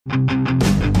Popey,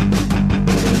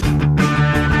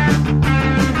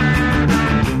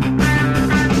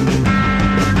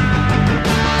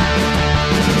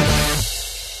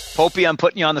 I'm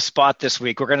putting you on the spot this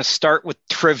week. We're going to start with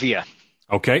trivia.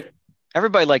 Okay.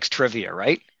 Everybody likes trivia,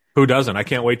 right? Who doesn't? I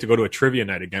can't wait to go to a trivia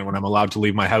night again when I'm allowed to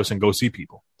leave my house and go see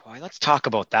people. Boy, let's talk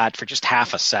about that for just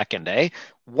half a second, eh?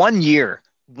 1 year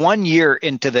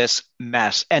into this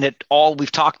mess, and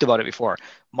we've talked about it before.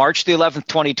 March the 11th,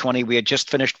 2020, we had just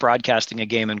finished broadcasting a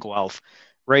game in Guelph.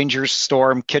 Rangers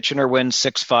storm, Kitchener wins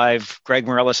 6-5. Greg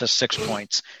Morellis has 6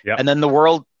 points. Yep. And then the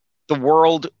world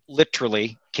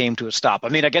literally came to a stop. I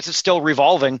mean, I guess it's still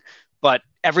revolving, but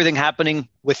everything happening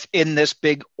within this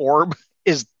big orb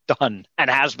is done and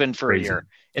has been for Crazy. a year.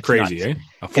 It's crazy, nuts.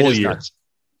 A full year. Nuts.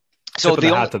 So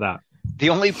the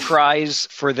only prize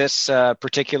for this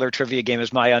particular trivia game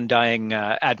is my undying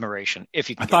admiration. If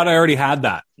you can, I thought I already had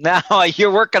that. No,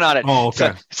 you're working on it. Oh,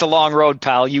 okay. It's a long road,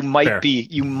 pal. You might Fair.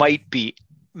 be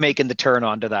making the turn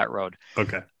onto that road.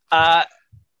 Okay.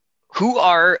 Who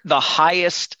are the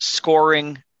highest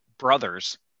scoring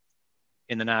brothers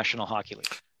in the National Hockey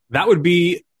League? That would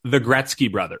be the Gretzky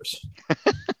brothers.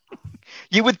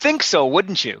 You would think so,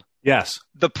 wouldn't you? Yes.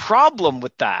 The problem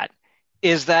with that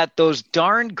is that those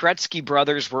darn Gretzky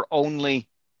brothers were only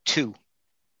 2.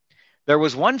 There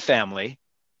was one family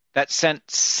that sent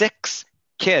 6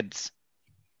 kids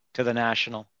to the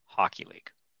National Hockey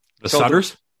League. The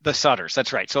Sutters? The Sutters,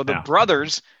 that's right. So the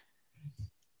brothers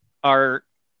are,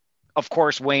 of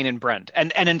course, Wayne and Brent.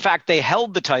 And in fact, they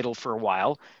held the title for a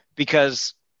while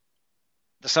because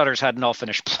the Sutters hadn't all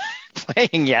finished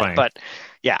playing yet. But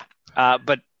yeah,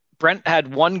 but Brent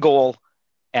had 1 goal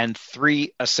and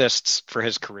 3 assists for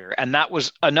his career. And that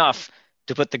was enough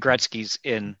to put the Gretzkys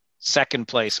in second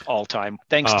place all time,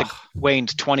 thanks to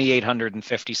Wayne's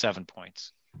 2,857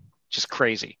 points. Just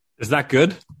crazy. Is that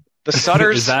good? The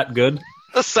Sutters. Is that good?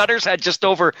 The Sutters had just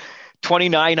over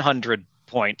 2,900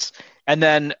 points. And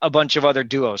then a bunch of other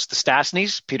duos. The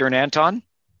Stastnys, Peter and Anton.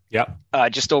 Yep.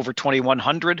 Just over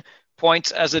 2,100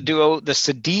 points as a duo. The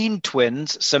Sedin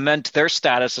twins cement their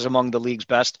status as among the league's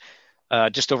best.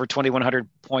 Just over 2,100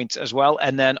 points as well.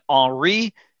 And then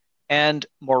Henri and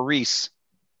Maurice,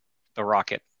 the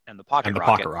Rocket and the Pocket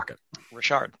Rocket.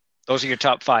 Richard. Those are your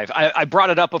top 5. I brought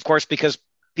it up, of course, because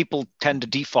people tend to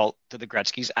default to the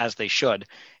Gretzkys, as they should.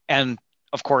 And,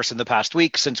 of course, in the past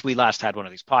week, since we last had one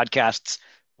of these podcasts,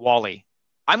 Wally,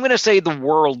 I'm going to say the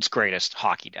world's greatest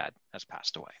hockey dad, has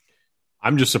passed away.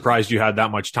 I'm just surprised you had that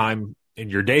much time in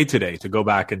your day today to go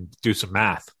back and do some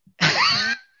math.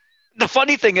 The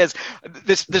funny thing is,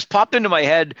 this popped into my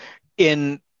head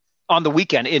on the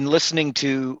weekend in listening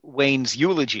to Wayne's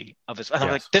eulogy of his. I'm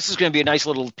like, this is going to be a nice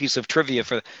little piece of trivia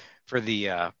for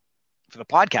the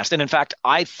podcast. And in fact,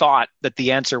 I thought that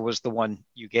the answer was the one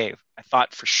you gave. I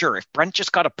thought for sure if Brent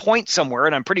just got a point somewhere,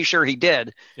 and I'm pretty sure he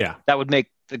did, that would make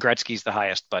the Gretzkys the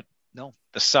highest. But no,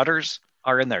 the Sutters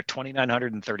are in there,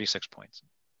 2,936 points.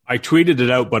 I tweeted it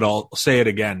out, but I'll say it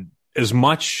again. As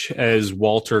much as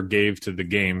Walter gave to the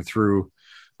game through,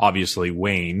 obviously,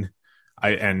 Wayne,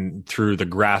 and through the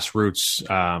grassroots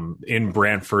in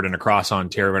Brantford and across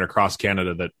Ontario and across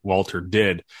Canada that Walter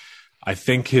did, I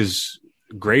think his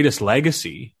greatest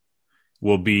legacy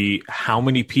will be how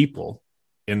many people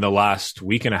in the last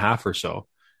week and a half or so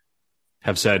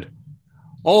have said,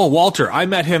 "Oh, Walter, I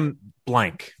met him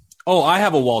blank. Oh, I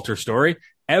have a Walter story."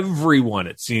 Everyone,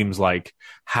 it seems like,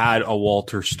 had a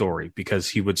Walter story because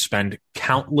he would spend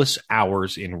countless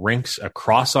hours in rinks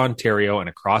across Ontario and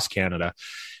across Canada.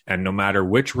 And no matter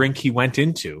which rink he went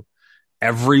into,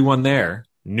 everyone there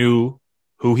knew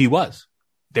who he was.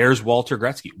 There's Walter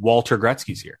Gretzky. Walter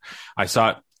Gretzky's here. I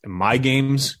saw it in my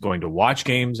games, going to watch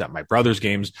games, at my brother's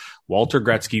games. Walter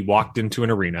Gretzky walked into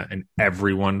an arena and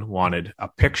everyone wanted a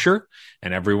picture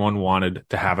and everyone wanted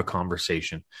to have a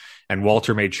conversation. And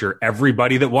Walter made sure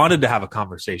everybody that wanted to have a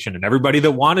conversation and everybody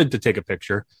that wanted to take a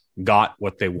picture got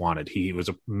what they wanted. He was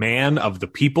a man of the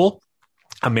people,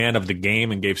 a man of the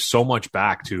game, and gave so much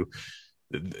back to,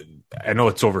 I know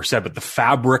it's oversaid, but the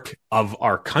fabric of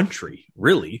our country,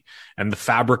 really, and the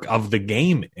fabric of the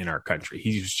game in our country.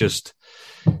 He's just,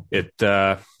 it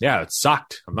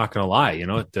sucked. I'm not going to lie.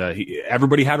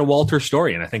 Everybody had a Walter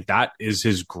story, and I think that is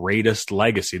his greatest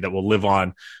legacy that will live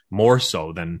on more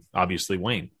so than obviously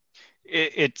Wayne.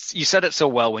 You said it so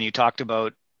well when you talked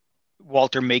about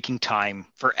Walter making time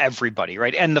for everybody,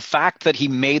 right? And the fact that he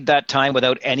made that time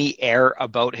without any air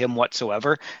about him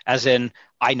whatsoever, as in,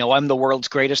 I know I'm the world's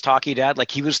greatest hockey dad. Like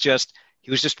he was just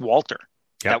Walter.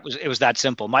 Yep. It was that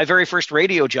simple. My very first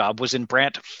radio job was in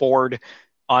Brantford,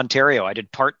 Ontario. I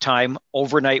did part-time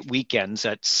overnight weekends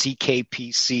at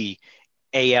CKPC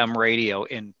AM radio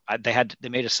they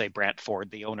made us say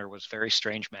Brantford. The owner was a very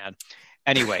strange man.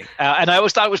 Anyway, and I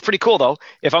always thought it was pretty cool, though.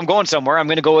 If I'm going somewhere, I'm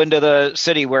going to go into the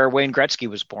city where Wayne Gretzky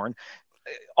was born.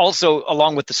 Also,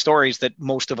 along with the stories that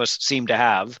most of us seem to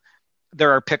have,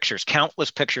 there are pictures,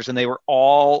 countless pictures, and they were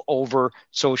all over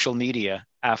social media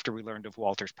after we learned of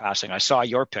Walter's passing. I saw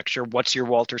your picture. What's your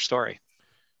Walter story?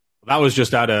 That was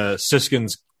just at a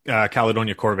Siskin's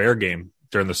Caledonia Corvair game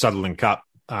during the Sutherland Cup.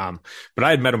 But I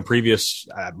had met him previous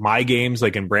at my games,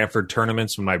 like in Brantford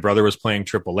tournaments when my brother was playing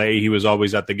AAA. He was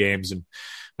always at the games, and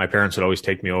my parents would always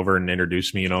take me over and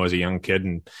introduce me, as a young kid.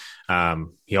 And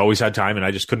he always had time, and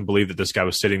I just couldn't believe that this guy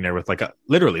was sitting there with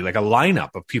literally a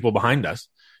lineup of people behind us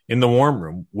in the warm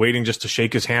room, waiting just to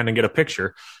shake his hand and get a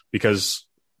picture, because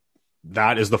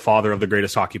that is the father of the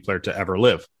greatest hockey player to ever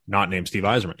live, not named Steve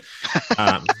Yzerman.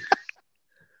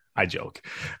 I joke.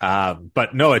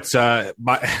 But no, it's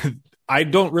I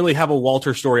don't really have a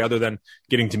Walter story other than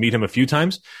getting to meet him a few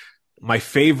times. My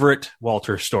favorite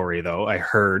Walter story, though, I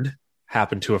heard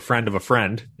happened to a friend of a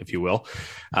friend, if you will.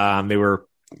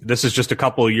 This is just a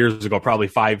couple of years ago, probably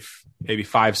 7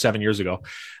 years ago.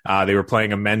 They were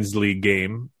playing a men's league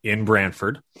game in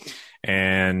Brantford,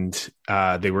 and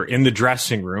they were in the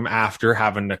dressing room after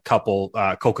having a couple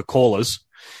Coca-Colas.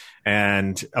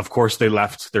 And of course, they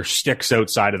left their sticks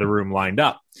outside of the room lined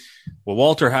up. Well,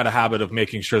 Walter had a habit of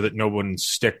making sure that no one's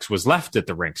sticks was left at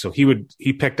the rink. So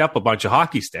he picked up a bunch of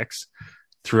hockey sticks,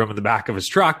 threw them in the back of his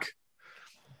truck,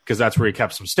 because that's where he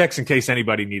kept some sticks in case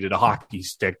anybody needed a hockey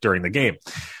stick during the game.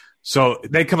 So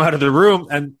they come out of the room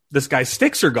and this guy's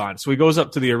sticks are gone. So he goes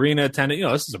up to the arena attendant.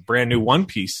 This is a brand new one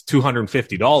piece,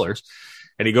 $250.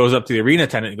 And he goes up to the arena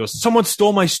attendant and goes, "Someone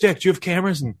stole my stick. Do you have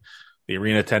cameras?" And the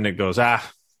arena attendant goes,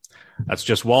 "That's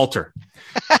just Walter.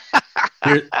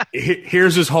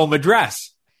 Here's his home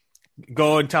address.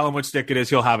 Go and tell him what stick it is.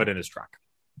 He'll have it in his truck."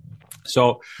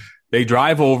 So they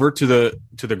drive over to the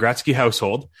Gretzky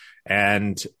household,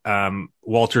 and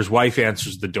Walter's wife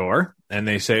answers the door, and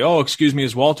they say, "Oh, excuse me,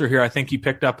 is Walter here? I think he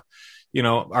picked up,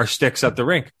 our sticks at the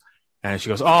rink." And she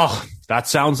goes, "Oh, that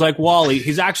sounds like Wally.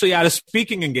 He's actually at a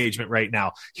speaking engagement right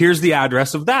now. Here's the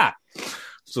address of that."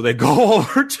 So they go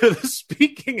over to the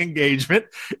speaking engagement,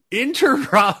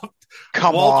 interrupt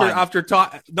Walter after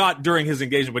not during his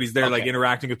engagement, but he's there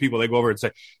interacting with people. They go over and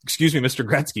say, "Excuse me, Mr.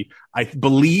 Gretzky, I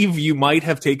believe you might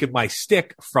have taken my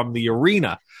stick from the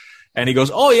arena." And he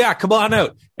goes, "Oh yeah, come on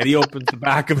out." And he opens the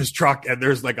back of his truck and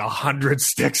there's 100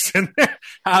 sticks in there.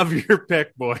 Have your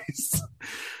pick, boys.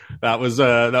 That was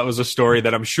a story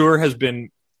that I'm sure has been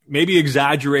maybe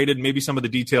exaggerated. Maybe some of the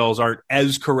details aren't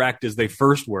as correct as they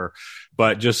first were,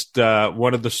 but just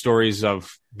one of the stories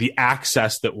of the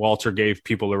access that Walter gave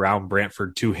people around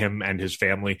Brantford to him and his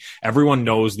family. Everyone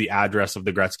knows the address of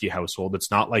the Gretzky household.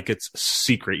 It's not like it's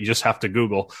secret. You just have to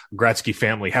Google Gretzky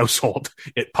family household.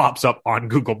 It pops up on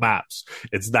Google Maps.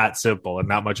 It's that simple and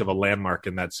that much of a landmark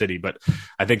in that city. But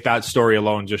I think that story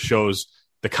alone just shows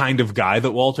the kind of guy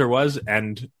that Walter was,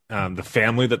 and the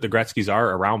family that the Gretzkys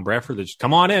are around Brantford. They just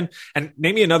come on in and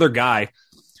name me another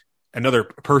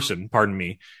person,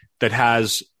 that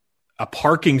has a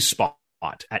parking spot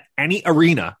at any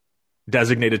arena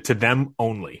designated to them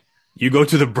only. You go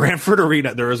to the Brantford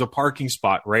Arena, there is a parking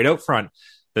spot right out front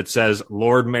that says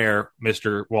Lord Mayor,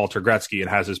 Mr. Walter Gretzky. It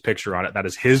has his picture on it. That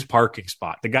is his parking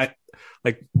spot. The guy,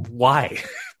 why?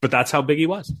 But that's how big he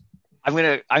was. I'm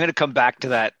gonna come back to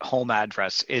that home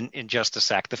address in just a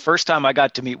sec. The first time I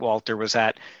got to meet Walter was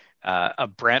at a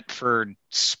Brantford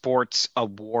Sports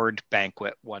Award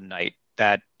banquet one night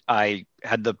that I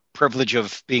had the privilege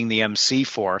of being the MC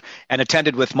for, and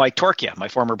attended with Mike Torkia, my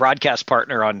former broadcast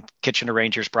partner on Kitchener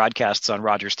Rangers broadcasts on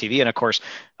Rogers TV, and of course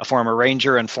a former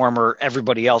Ranger and former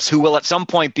everybody else who will at some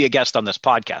point be a guest on this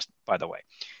podcast, by the way.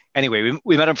 Anyway,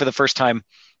 we met him for the first time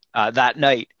that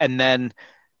night, and then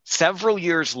several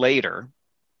years later,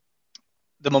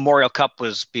 the Memorial Cup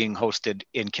was being hosted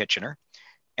in Kitchener,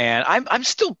 and I'm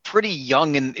still pretty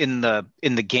young in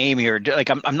the game here.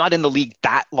 I'm not in the league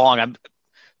that long. I'm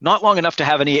not long enough to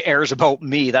have any airs about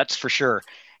me, that's for sure.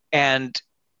 And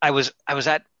I was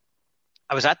at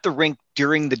the rink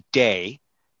during the day,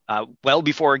 well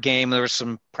before a game. There was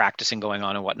some practicing going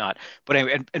on and whatnot. But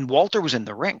anyway, and Walter was in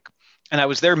the rink, and I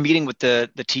was there meeting with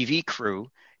the TV crew.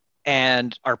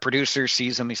 And our producer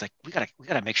sees him. He's like, we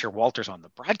gotta make sure Walter's on the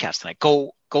broadcast tonight.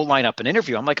 Go line up an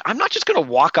interview. I'm like, I'm not just gonna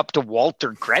walk up to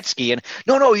Walter Gretzky and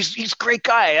no, he's a great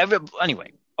guy.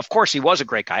 Anyway, of course he was a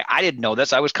great guy. I didn't know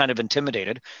this. I was kind of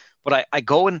intimidated, but I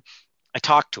go and I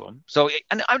talk to him. So,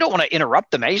 and I don't want to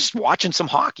interrupt him. He's just watching some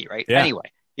hockey, right? Yeah.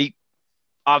 Anyway, he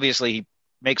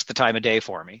makes the time of day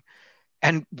for me,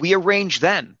 and we arrange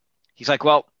then. He's like,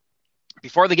 well,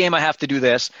 before the game, I have to do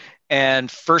this.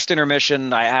 And first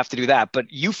intermission, I have to do that.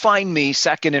 But you find me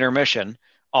second intermission,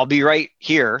 I'll be right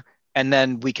here. And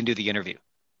then we can do the interview.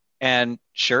 And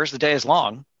sure as the day is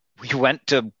long, we went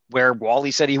to where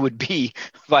Wally said he would be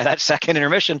by that second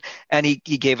intermission. And he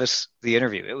gave us the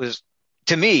interview. It was,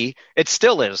 to me, it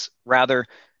still is rather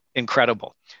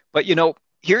incredible. But,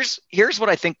 here's what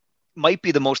I think might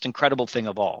be the most incredible thing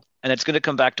of all. And it's going to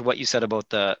come back to what you said about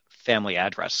the family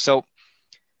address. So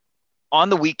on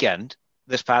the weekend,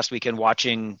 this past weekend,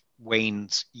 watching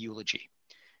Wayne's eulogy.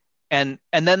 And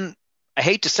then I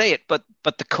hate to say it, but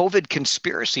the COVID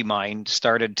conspiracy mind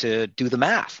started to do the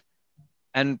math.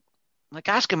 And I'm like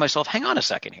asking myself, hang on a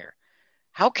second here.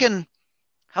 How can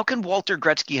Walter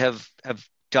Gretzky have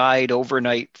died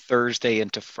overnight Thursday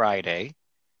into Friday?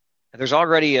 There's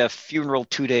already a funeral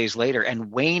 2 days later,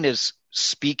 and Wayne is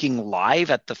speaking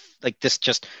live at this.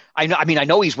 Just I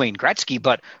know he's Wayne Gretzky,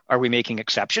 but are we making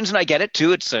exceptions? And I get it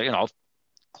too. It's a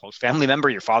close family member.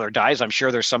 Your father dies. I'm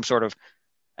sure there's some sort of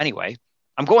anyway.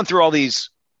 I'm going through all these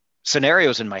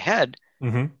scenarios in my head,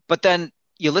 but then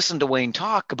you listen to Wayne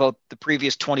talk about the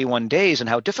previous 21 days and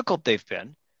how difficult they've been,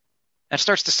 and it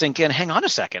starts to sink in. Hang on a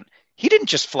second. He didn't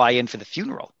just fly in for the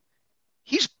funeral.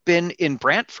 He's been in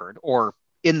Brantford or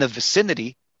in the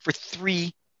vicinity for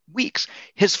 3 weeks.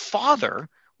 His father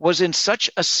was in such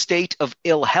a state of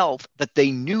ill health that they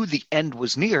knew the end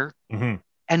was near.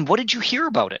 And what did you hear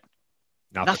about it?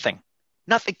 Nothing.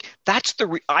 That's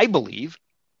I believe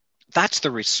that's the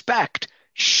respect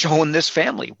shown this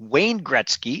family. Wayne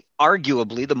Gretzky,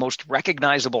 arguably the most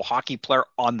recognizable hockey player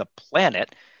on the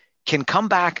planet, can come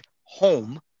back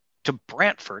home to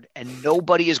Brantford and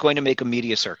nobody is going to make a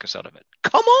media circus out of it.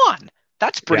 Come on.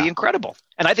 That's pretty incredible.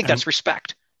 And I think that's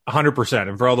respect. 100%.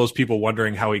 And for all those people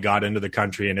wondering how he got into the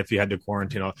country and if he had to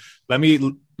quarantine, let me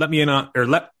let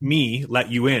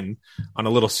you in on a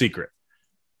little secret.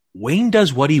 Wayne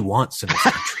does what he wants in this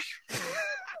country.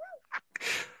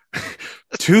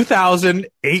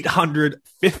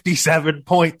 2,857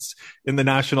 points in the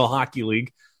National Hockey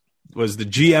League, was the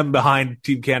GM behind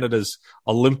Team Canada's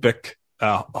Olympic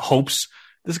hopes.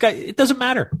 This guy, it doesn't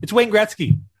matter. It's Wayne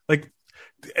Gretzky. Like,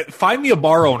 find me a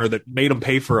bar owner that made him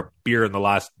pay for a beer in the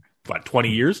last 20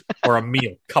 years or a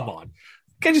meal. Come on,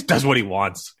 the guy just does what he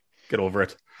wants. Get over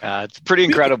it. It's pretty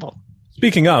incredible.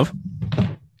 Speaking of,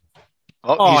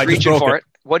 he's reaching for it.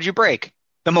 What did you break?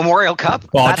 The Memorial Cup?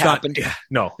 Well, that happened.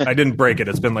 No, I didn't break it.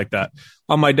 It's been like that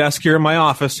on my desk here in my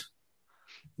office.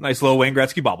 Nice little Wayne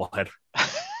Gretzky bobblehead.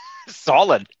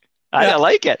 Solid. I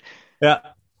like it. Yeah.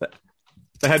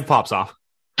 The head pops off.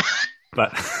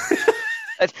 But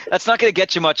that's not going to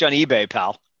get you much on eBay,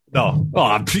 pal. No.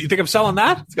 Oh, you think I'm selling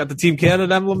that? It's got the Team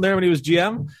Canada emblem there when he was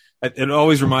GM. It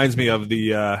always reminds me of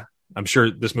the I'm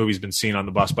sure this movie's been seen on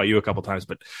the bus by you a couple times,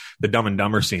 but the Dumb and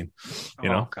Dumber scene,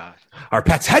 God. Our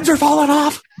pets' heads are falling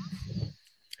off.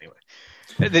 Anyway,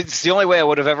 it's the only way I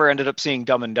would have ever ended up seeing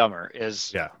Dumb and Dumber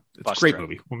is it's a great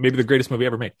movie. Maybe the greatest movie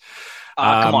ever made.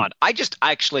 Come on. I just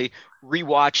actually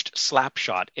rewatched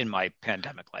Slapshot in my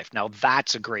pandemic life. Now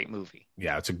that's a great movie.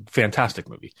 Yeah, it's a fantastic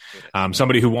movie.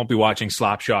 Somebody who won't be watching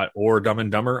Slapshot or Dumb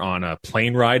and Dumber on a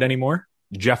plane ride anymore,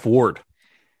 Jeff Ward.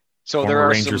 So there are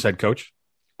Rangers head coach.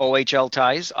 OHL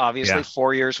ties, obviously,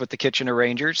 4 years with the Kitchener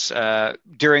Rangers,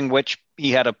 during which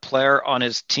he had a player on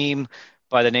his team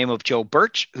by the name of Joe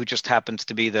Birch, who just happens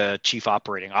to be the chief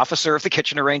operating officer of the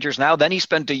Kitchener Rangers now. Then he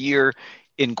spent a year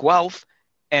in Guelph,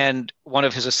 and one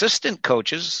of his assistant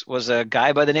coaches was a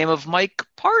guy by the name of Mike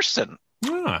Parson,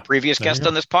 previous guest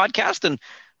on this podcast, and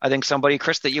I think somebody,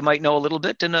 Chris, that you might know a little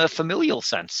bit in a familial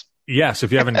sense. Yes,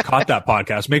 if you haven't caught that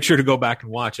podcast, make sure to go back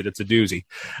and watch it. It's a doozy.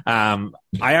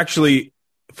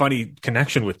 Funny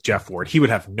connection with Jeff Ward. He would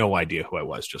have no idea who I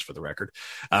was, just for the record.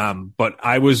 But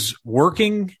I was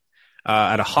working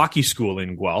at a hockey school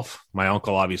in Guelph. My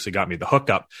uncle obviously got me the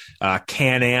hookup,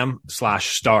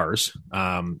 Can-Am/Stars.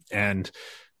 And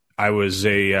I was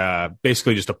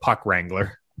basically just a puck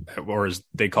wrangler, or as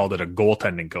they called it, a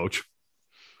goaltending coach.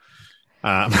 No,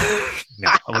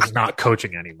 I was not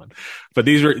coaching anyone, but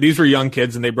these were young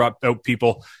kids, and they brought out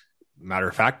people. Matter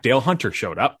of fact, Dale Hunter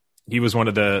showed up. He was one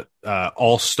of the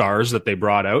all-stars that they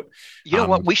brought out. You know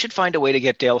what? We should find a way to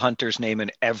get Dale Hunter's name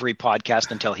in every podcast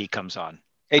until he comes on.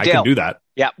 Hey, Dale. I can do that.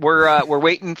 Yeah, we're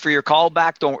waiting for your call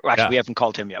back. We haven't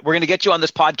called him yet. We're going to get you on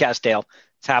this podcast, Dale.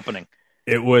 It's happening.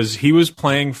 He was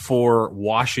playing for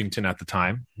Washington at the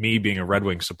time, me being a Red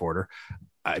Wings supporter.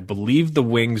 I believe the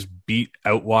Wings beat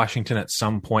out Washington at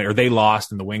some point, or they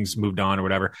lost and the Wings moved on or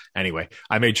whatever. Anyway,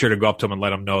 I made sure to go up to him and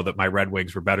let him know that my Red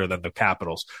Wings were better than the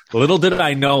Capitals. Little did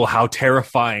I know how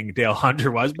terrifying Dale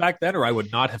Hunter was back then, or I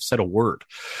would not have said a word.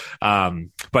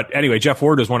 But anyway, Jeff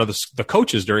Ward was one of the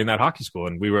coaches during that hockey school,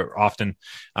 and we were often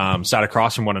sat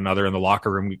across from one another in the locker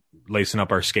room, lacing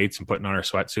up our skates and putting on our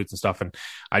sweatsuits and stuff. And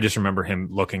I just remember him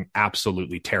looking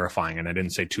absolutely terrifying, and I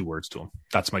didn't say 2 words to him.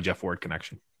 That's my Jeff Ward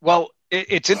connection. Well,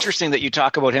 it's interesting that you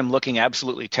talk about him looking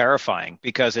absolutely terrifying,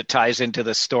 because it ties into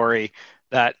the story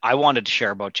that I wanted to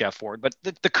share about Jeff Ward. But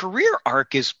the career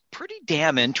arc is pretty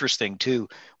damn interesting, too,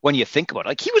 when you think about it.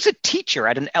 Like, he was a teacher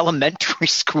at an elementary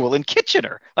school in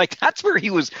Kitchener. Like, that's where he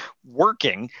was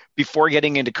working before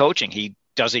getting into coaching. He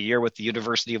does a year with the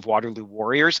University of Waterloo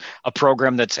Warriors, a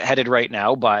program that's headed right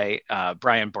now by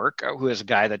Brian Burke, who is a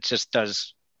guy that just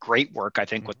does great work, I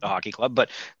think, with the hockey club, but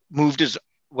moved his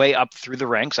way up through the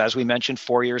ranks. As we mentioned,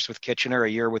 4 years with Kitchener, a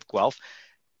year with Guelph.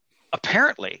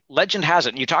 Apparently, legend has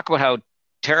it, and you talk about how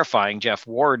terrifying Jeff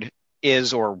Ward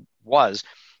is or was.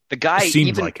 The guy seems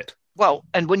even, like it. Well,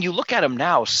 and when you look at him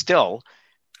now still,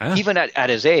 even at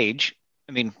his age,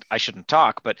 I mean, I shouldn't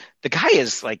talk, but the guy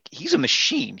is like, he's a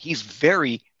machine. He's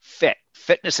very fit.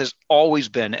 Fitness has always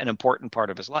been an important part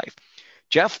of his life.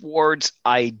 Jeff Ward's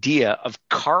idea of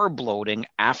carb loading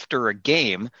after a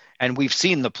game, and we've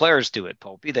seen the players do it,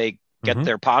 Popey. They get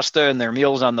their pasta and their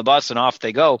meals on the bus and off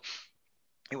they go.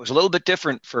 It was a little bit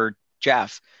different for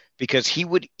Jeff, because he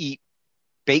would eat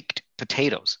baked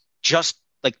potatoes, just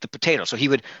like the potato. So he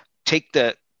would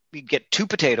we'd get 2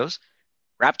 potatoes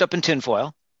wrapped up in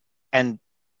tinfoil and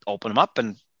open them up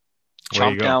and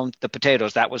chomp down the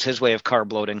potatoes. That was his way of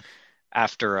carb loading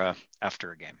after a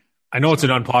game. I know it's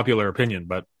an unpopular opinion,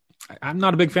 but I'm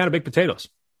not a big fan of baked potatoes.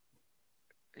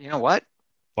 You know what?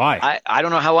 Why? I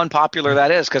don't know how unpopular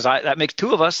that is, because that makes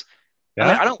 2 of us.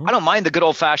 Yeah? I don't mind the good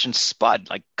old fashioned spud.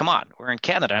 Like, come on, we're in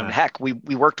Canada. I mean, heck, we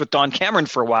worked with Don Cameron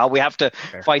for a while. We have to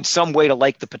find some way to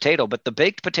like the potato, but the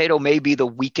baked potato may be the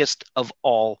weakest of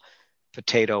all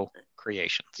potato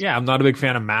creations. Yeah, I'm not a big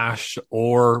fan of mashed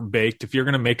or baked. If you're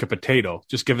going to make a potato,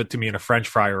 just give it to me in a French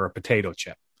fry or a potato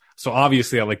chip. So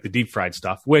obviously I like the deep fried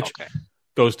stuff, which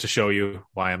goes to show you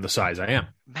why I'm the size I am.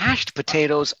 Mashed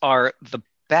potatoes are the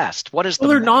best. What is the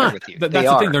matter not. With you? That's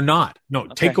the thing. They're not. No,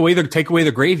 take away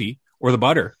the gravy or the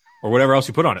butter or whatever else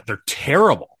you put on it. They're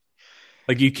terrible.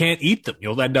 Like, you can't eat them.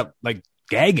 You'll end up like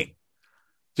gagging.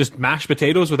 Just mashed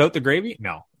potatoes without the gravy?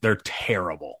 No, they're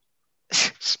terrible.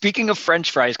 Speaking of French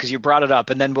fries, because you brought it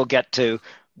up, and then we'll get to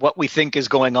what we think is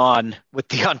going on with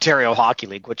the Ontario Hockey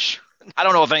League, which I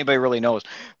don't know if anybody really knows.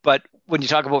 But when you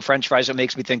talk about French fries, it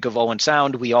makes me think of Owen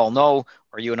Sound. We all know,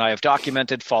 or you and I have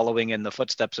documented, following in the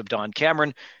footsteps of Don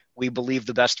Cameron, we believe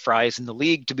the best fries in the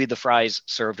league to be the fries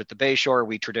served at the Bayshore.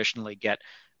 We traditionally get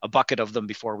a bucket of them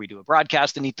before we do a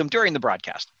broadcast and eat them during the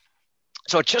broadcast.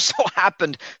 So it just so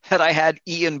happened that I had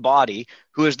Ian Boddy,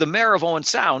 who is the mayor of Owen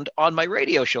Sound, on my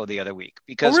radio show the other week.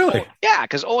 Because,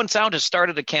 because Owen Sound has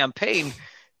started a campaign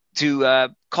to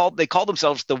they call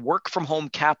themselves the work from home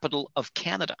capital of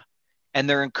Canada. And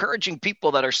they're encouraging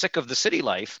people that are sick of the city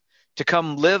life to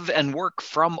come live and work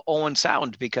from Owen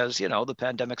Sound, because, the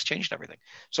pandemic's changed everything.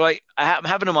 So I'm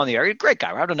having him on the air. Great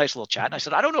guy. We're having a nice little chat. And I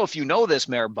said, I don't know if you know this,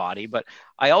 Mayor Boddy, but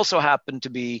I also happen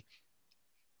to be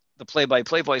the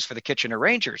play-by-play voice for the Kitchener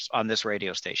Rangers on this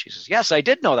radio station. He says, yes, I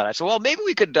did know that. I said, well, maybe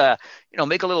we could,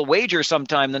 make a little wager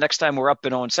sometime the next time we're up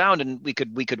in Owen Sound, and we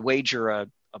could wager a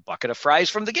bucket of fries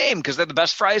from the game, because they're the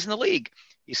best fries in the league.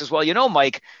 He says, well,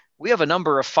 Mike, we have a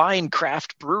number of fine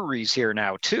craft breweries here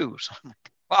now too. So I'm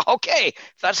like, well, okay,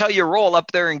 if that's how you roll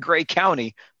up there in Grey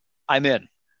County, I'm in.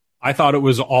 I thought it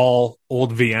was all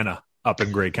old Vienna up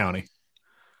in Grey County.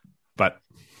 But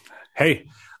hey,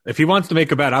 if he wants to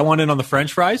make a bet, I want in on the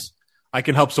French fries. I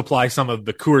can help supply some of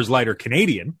the Coors Light or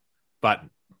Canadian,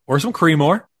 or some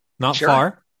Creamore, not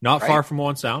far from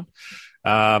Owen Sound.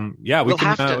 We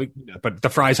can, but the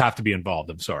fries have to be involved.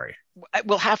 I'm sorry.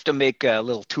 We'll have to make a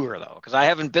little tour, though, because I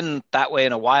haven't been that way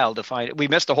in a while to find it. We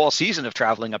missed a whole season of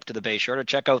traveling up to the Bayshore to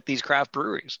check out these craft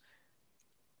breweries.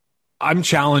 I'm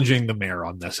challenging the mayor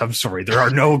on this. I'm sorry. There are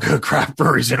no good craft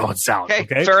breweries in Owen Sound.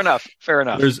 Okay? Fair enough.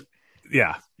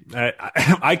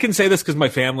 I can say this because my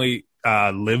family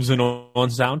lives in Owen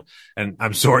Sound, and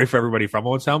I'm sorry for everybody from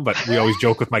Owen Sound, but we always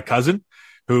joke with my cousin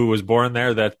who was born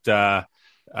there that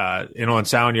in Owen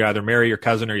Sound, you either marry your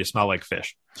cousin or you smell like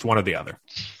fish. It's one or the other.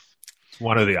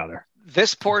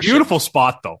 This portion, beautiful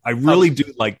spot, though. I really do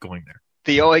like going there.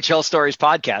 The OHL Stories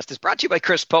podcast is brought to you by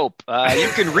Chris Pope. You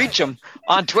can reach him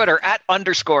on Twitter at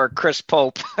 _Chris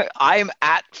Pope. I'm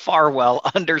at Farwell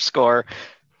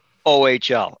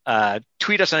 _OHL.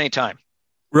 Tweet us anytime.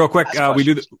 Real quick,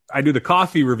 I do the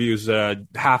coffee reviews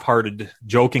half-hearted,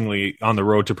 jokingly on the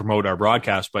road to promote our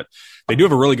broadcast, but they do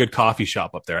have a really good coffee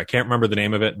shop up there. I can't remember the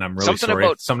name of it, and I'm really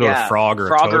sorry. Something about a frog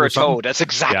or a toad. That's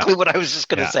exactly what I was just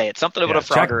going to say. It's something about a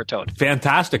frog or a toad.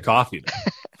 Fantastic coffee.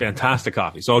 Fantastic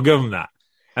coffee. So I'll give them that.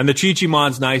 And the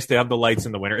Chi-Chi-Mon's nice. They have the lights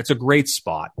in the winter. It's a great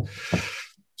spot.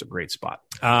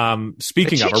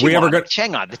 Speaking of, are we ever good?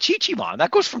 Hang on, the Chi-Chi-Mon, that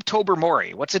goes from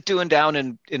Tobermory. What's it doing down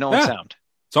in Owen Sound?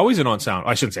 It's always in Owen Sound.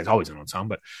 I shouldn't say it's always in Owen Sound,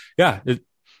 but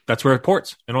that's where it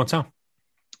ports, in Owen Sound.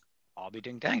 I'll be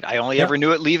ding-danged. I only ever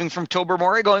knew it leaving from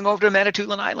Tobermory going over to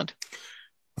Manitoulin Island.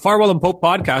 Farwell and Pope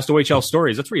Podcast, OHL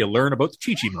Stories. That's where you learn about the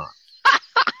Chi-Chi-Mon.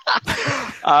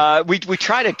 We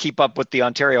try to keep up with the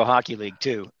Ontario Hockey League,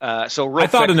 too. I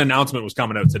thought an announcement was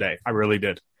coming out today. I really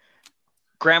did.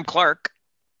 Graham Clark,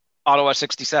 Ottawa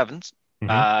 67s,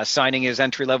 signing his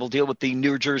entry-level deal with the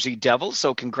New Jersey Devils.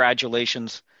 So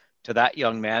congratulations to that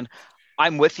young man.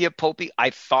 I'm with you, Popey. I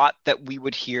thought that we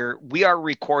would hear. We are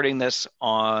recording this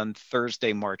on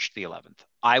Thursday, March the 11th.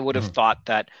 I would have thought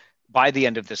that by the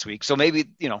end of this week. So maybe,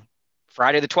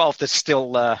 Friday the 12th is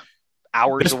still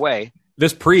hours away.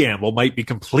 This preamble might be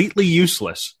completely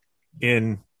useless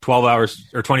in 12 hours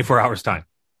or 24 hours time.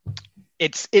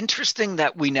 It's interesting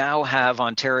that we now have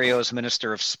Ontario's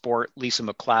Minister of Sport, Lisa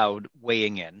McLeod,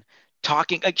 weighing in,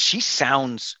 talking like she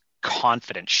sounds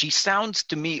confident. She sounds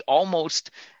to me almost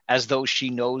as though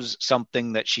she knows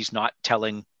something that she's not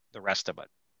telling the rest of us.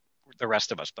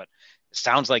 But it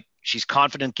sounds like she's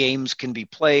confident games can be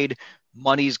played.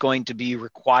 Money's going to be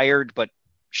required, but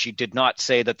she did not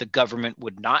say that the government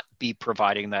would not be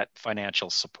providing that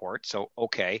financial support. So,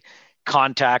 okay,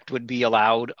 contact would be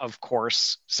allowed, of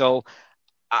course. So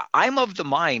I'm of the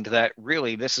mind that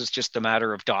really this is just a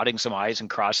matter of dotting some I's and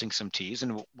crossing some T's.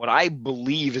 And what I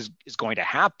believe is going to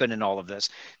happen in all of this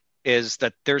is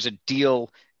that there's a deal,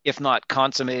 if not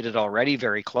consummated already,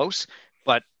 very close,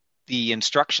 but the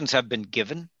instructions have been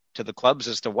given to the clubs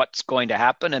as to what's going to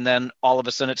happen. And then all of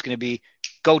a sudden it's going to be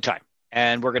go time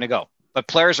and we're going to go. But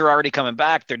players are already coming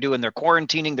back. They're doing their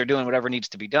quarantining. They're doing whatever needs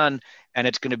to be done. And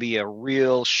it's going to be a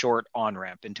real short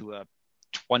on-ramp into a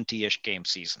 20-ish game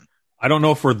season. I don't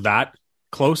know if we're that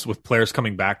close with players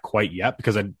coming back quite yet,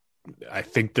 because I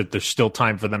think that there's still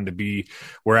time for them to be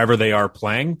wherever they are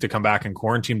playing to come back in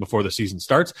quarantine before the season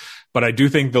starts. But I do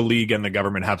think the league and the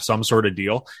government have some sort of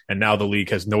deal. And now the league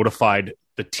has notified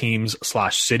the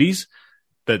teams/cities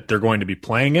that they're going to be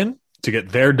playing in to get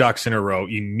their ducks in a row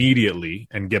immediately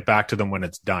and get back to them when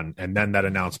it's done. And then that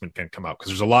announcement can come out,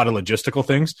 because there's a lot of logistical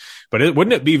things. But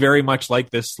wouldn't it be very much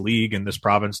like this league and this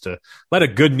province to let a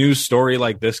good news story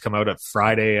like this come out at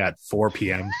Friday at 4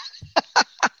 p.m.?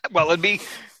 Well, it'd be,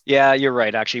 yeah, you're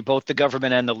right. Actually, both the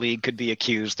government and the league could be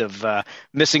accused of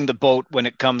missing the boat when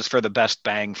it comes for the best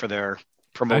bang for their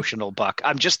promotional buck.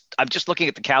 I'm just looking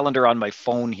at the calendar on my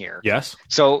phone here. Yes.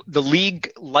 So the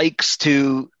league likes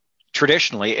to,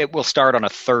 traditionally, it will start on a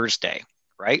Thursday,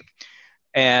 right?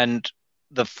 And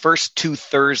the first 2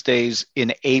 Thursdays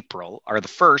in April are the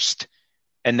 1st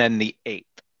and then the 8th.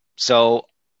 So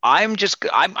I'm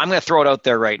going to throw it out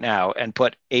there right now and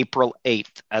put April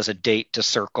 8th as a date to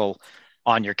circle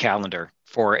on your calendar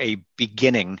for a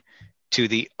beginning to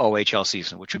the OHL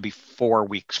season, which would be 4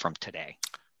 weeks from today.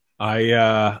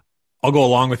 I'll go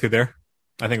along with you there.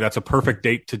 I think that's a perfect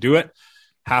date to do it.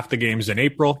 Half the games in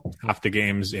April, half the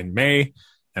games in May,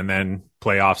 and then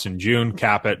playoffs in June,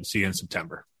 cap it, and see you in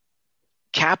September.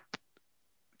 Cap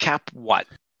what?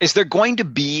 Is there going to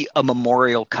be a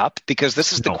Memorial Cup? Because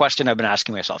this is the question I've been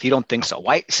asking myself. You don't think so?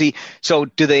 Why? See, so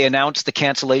do they announce the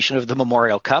cancellation of the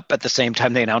Memorial Cup at the same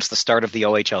time they announce the start of the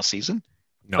OHL season?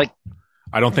 No,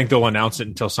 I don't think they'll announce it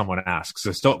until someone asks.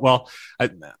 It's still,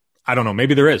 I don't know.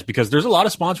 Maybe there is, because there's a lot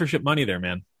of sponsorship money there,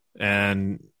 man.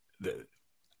 And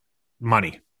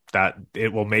money that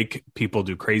it will make people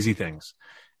do crazy things.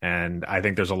 And I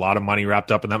think there's a lot of money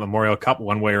wrapped up in that Memorial Cup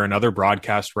one way or another,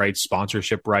 broadcast rights,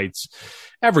 sponsorship rights,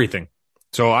 everything.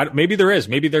 So maybe there is,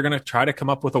 maybe they're going to try to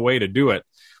come up with a way to do it.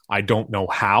 I don't know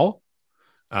how.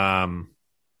 Well,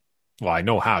 I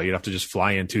know how. You'd have to just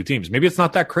fly in 2 teams. Maybe it's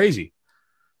not that crazy.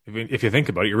 If you think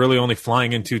about it, you're really only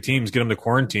flying in 2 teams, get them to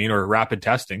quarantine or rapid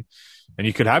testing, and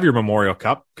you could have your Memorial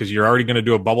Cup, because you're already going to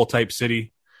do a bubble type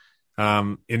city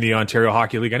in the Ontario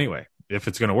Hockey League anyway, if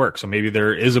it's going to work. So maybe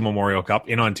there is a Memorial Cup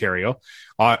in Ontario.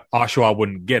 Oshawa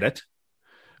wouldn't get it,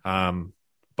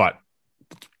 but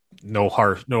no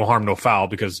harm, no foul,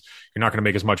 because you're not going to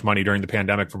make as much money during the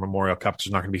pandemic for Memorial Cup.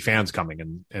 There's not going to be fans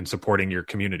coming and supporting your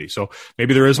community. So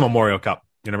maybe there is a Memorial Cup.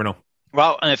 You never know.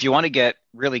 Well, and if you want to get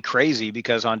really crazy,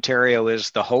 because Ontario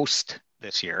is the host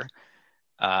this year,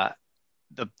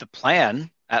 the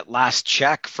plan, at last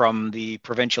check from the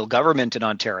provincial government in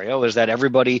Ontario is that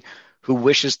everybody who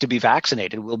wishes to be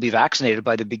vaccinated will be vaccinated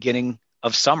by the beginning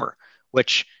of summer,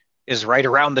 which is right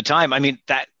around the time. I mean,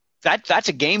 that's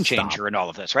a game changer in all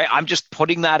of this, right? I'm just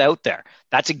putting that out there.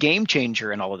 That's a game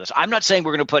changer in all of this. I'm not saying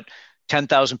we're going to put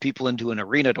 10,000 people into an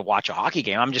arena to watch a hockey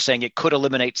game. I'm just saying it could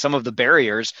eliminate some of the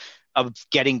barriers of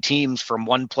getting teams from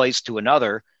one place to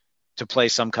another to play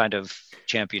some kind of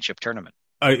championship tournament.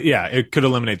 Yeah, it could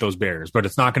eliminate those barriers, but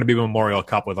it's not going to be Memorial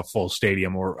Cup with a full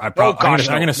stadium, or I'm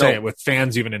going to say it with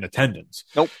fans even in attendance.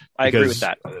 Nope, I agree with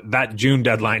that. That June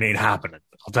deadline ain't happening.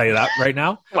 I'll tell you that right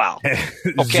now. Wow.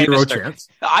 Okay, Zero chance.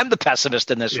 I'm the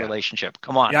pessimist in this relationship.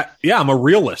 Come on. Yeah, I'm a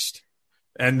realist,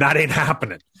 and that ain't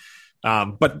happening.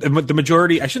 But the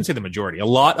majority, I shouldn't say the majority, a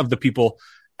lot of the people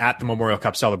at the Memorial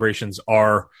Cup celebrations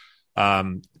are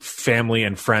family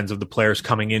and friends of the players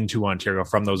coming into Ontario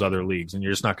from those other leagues, and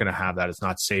you're just not going to have that. It's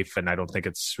not safe, and I don't think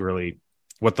it's really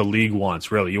what the league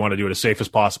wants. Really, you want to do it as safe as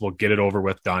possible, get it over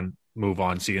with, done, move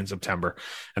on, see you in September.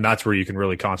 And that's where you can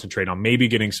really concentrate on maybe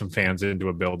getting some fans into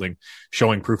a building,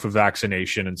 showing proof of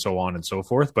vaccination, and so on and so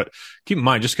forth. But keep in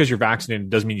mind, just because you're vaccinated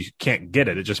doesn't mean you can't get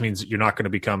it. It just means you're not going to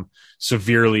become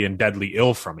severely and deadly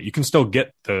ill from it. You can still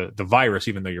get the virus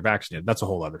even though you're vaccinated. That's a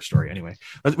whole other story. Anyway,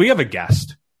 we have a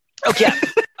guest. Okay.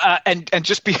 And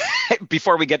just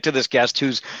before we get to this guest,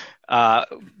 who's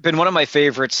been one of my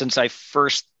favorites since I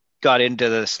first got into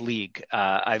this league,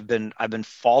 I've been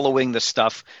following the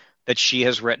stuff that she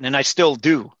has written, and I still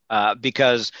do,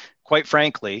 because quite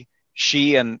frankly,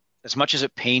 she, and as much as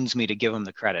it pains me to give him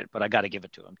the credit, but I got to give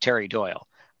it to him, Terry Doyle,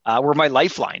 were my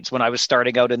lifelines when I was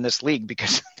starting out in this league,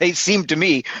 because they seemed to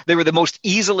me they were the most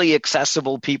easily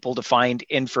accessible people to find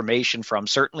information from,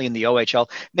 certainly in the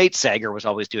OHL. Nate Sager was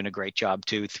always doing a great job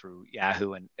too through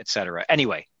Yahoo and et cetera.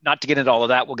 Anyway, not to get into all of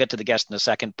that. We'll get to the guest in a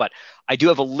second, but I do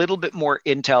have a little bit more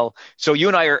intel. So you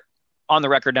and I are on the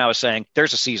record now as saying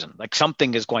there's a season, like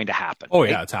something is going to happen. Oh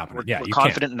yeah, it's happening. We're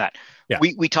confident in that. Yeah.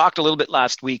 We talked a little bit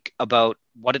last week about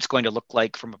what it's going to look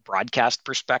like from a broadcast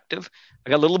perspective. I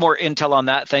got a little more intel on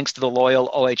that thanks to the loyal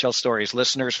OHL Stories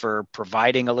listeners for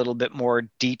providing a little bit more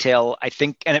detail, I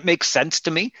think, and it makes sense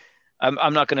to me.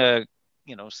 I'm not going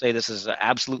to, say this is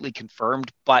absolutely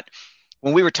confirmed, but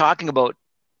when we were talking about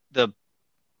the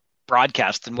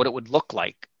broadcast and what it would look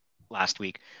like last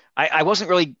week, I wasn't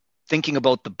really thinking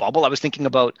about the bubble. I was thinking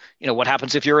about, what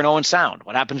happens if you're in Owen Sound?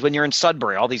 What happens when you're in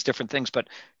Sudbury? All these different things. But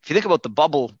if you think about the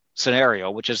bubble scenario,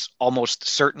 which is almost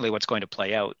certainly what's going to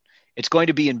play out, it's going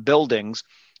to be in buildings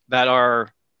that are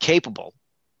capable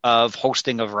of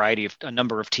hosting a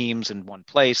number of teams in one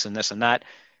place and this and that.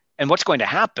 And what's going to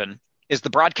happen is the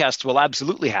broadcasts will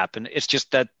absolutely happen. It's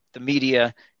just that the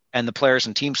media and the players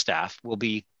and team staff will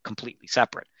be completely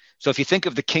separate. So if you think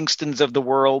of the Kingstons of the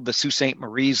world, the Sault Ste.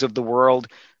 Maries of the world,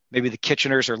 maybe the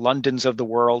Kitcheners or Londons of the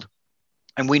world,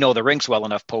 and we know the rinks well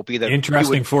enough, Popey. That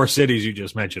interesting four cities you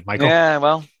just mentioned, Michael. Yeah,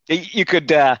 well, you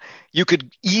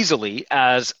could easily,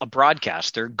 as a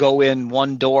broadcaster, go in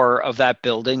one door of that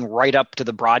building right up to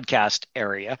the broadcast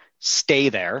area, stay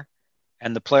there,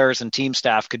 and the players and team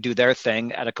staff could do their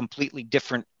thing at a completely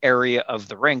different area of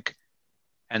the rink,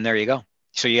 and there you go.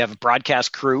 So you have a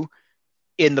broadcast crew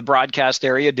in the broadcast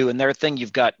area doing their thing.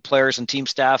 You've got players and team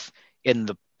staff in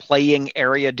the playing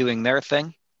area doing their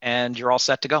thing, and you're all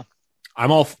set to go.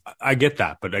 I get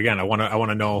that, but again, I want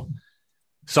to know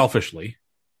selfishly.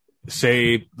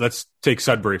 Say, let's take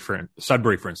Sudbury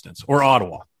for instance, or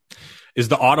Ottawa. Is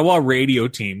the Ottawa radio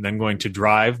team then going to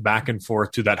drive back and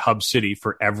forth to that hub city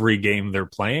for every game they're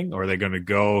playing, or are they going to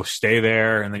go stay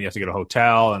there and then you have to get a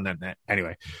hotel and then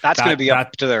anyway? That's going to be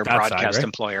up to their broadcast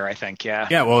employer, I think. Yeah.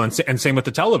 Yeah. Well, and same with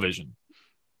the television.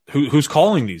 Who's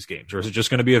calling these games, or is it just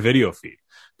going to be a video feed?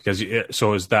 Because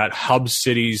so is that hub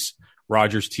city's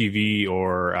Rogers TV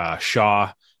or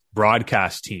Shaw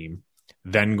broadcast team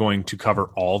then going to cover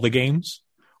all the games,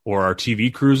 or our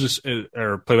TV crews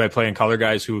or play-by-play and color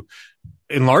guys who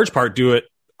in large part do it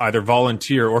either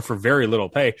volunteer or for very little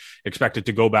pay, expected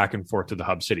to go back and forth to the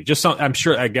hub city? I'm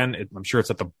sure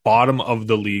it's at the bottom of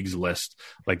the league's list.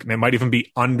 Like it might even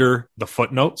be under the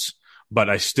footnotes, but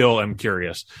I still am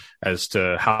curious as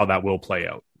to how that will play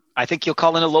out. I think you'll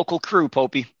call in a local crew,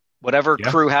 Popey. Whatever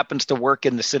crew happens to work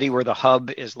in the city where the hub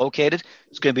is located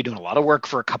is going to be doing a lot of work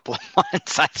for a couple of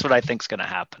months. That's what I think is going to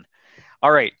happen.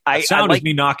 All right. That sound is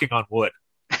me knocking on wood.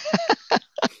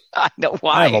 I know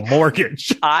why. I have a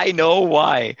mortgage. I know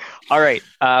why. All right.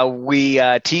 We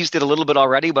teased it a little bit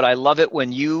already, but I love it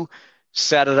when you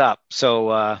set it up.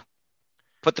 So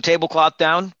put the tablecloth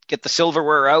down, get the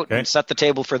silverware out, and set the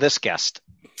table for this guest.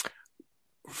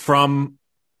 From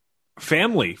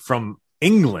family from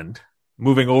England,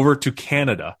 moving over to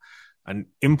Canada an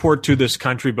import to this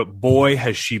country, but boy,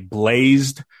 has she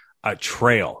blazed a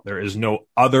trail. There is no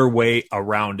other way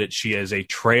around it. She is a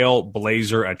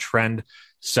trailblazer, a trend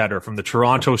setter. From the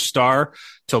Toronto Star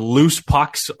to loose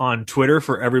pucks on Twitter,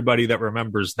 for everybody that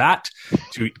remembers that,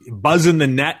 to buzz in the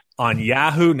net on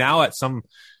Yahoo, now at some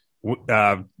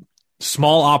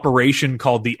small operation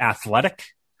called The Athletic.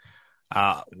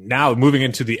 Now moving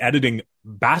into the editing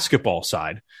basketball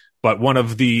side, but one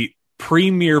of the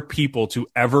premier people to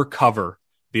ever cover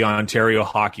the Ontario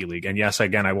Hockey League. And yes,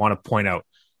 again, I want to point out,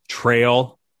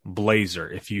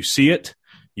 trailblazer. If you see it,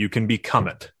 you can become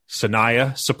it.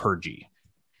 Sunaya Sapurji.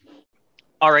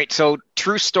 All right, so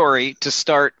true story to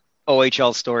start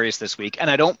OHL stories this week. And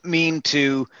I don't mean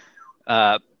to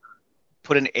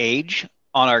put an age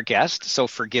on our guest, so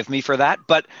forgive me for that.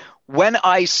 But when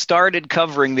I started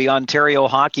covering the Ontario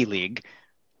Hockey League,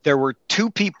 there were two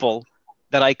people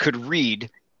that I could read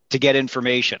to get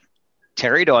information.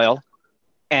 Terry Doyle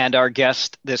and our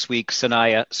guest this week,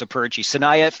 Sunaya Sapurji.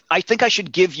 Sunaya, I think I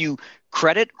should give you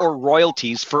credit or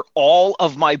royalties for all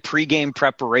of my pregame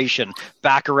preparation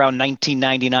back around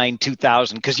 1999,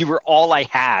 2000, because you were all I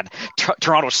had.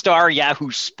 Toronto Star,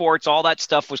 Yahoo Sports, all that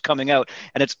stuff was coming out,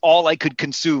 and it's all I could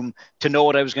consume to know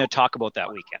what I was going to talk about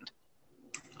that weekend.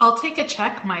 I'll take a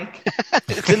check, Mike.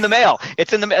 It's in the mail.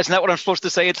 It's in the mail. Isn't that what I'm supposed to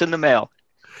say? It's in the mail.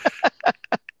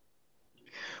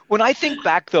 When I think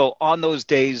back, though, on those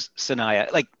days,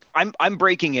 Sunaya, like I'm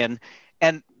breaking in,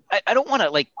 and I don't want to,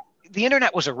 like, the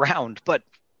internet was around, but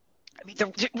I mean,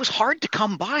 it was hard to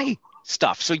come by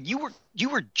stuff. So you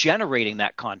were generating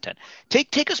that content.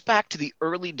 Take us back to the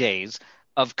early days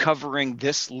of covering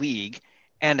this league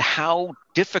and how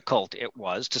difficult it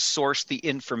was to source the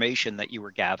information that you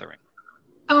were gathering.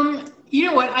 You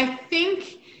know what? I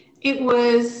think it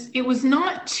was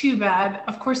not too bad.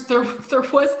 Of course, there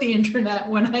was the internet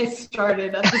when I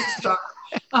started at the Star.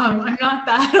 I'm not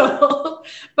that old,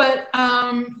 but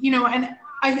and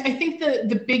I think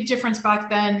the big difference back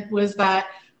then was that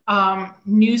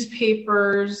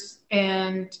newspapers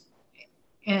and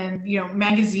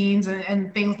magazines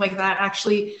and things like that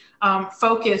actually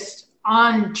focused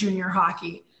on junior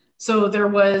hockey. So there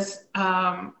was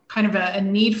kind of a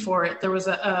need for it. There was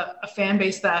a fan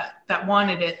base that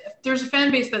wanted it. There's a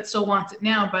fan base that still wants it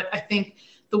now, but I think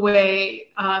the way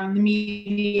the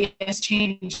media has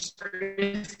changed,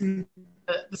 the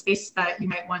space that you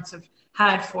might once have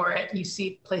had for it, you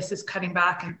see places cutting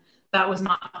back, and that was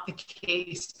not the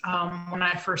case. When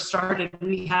I first started,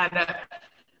 at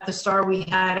the Star, we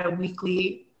had a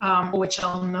weekly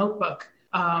OHL notebook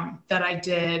that I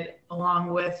did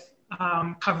along with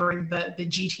covering the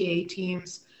GTA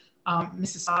teams,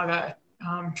 Mississauga,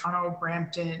 Toronto,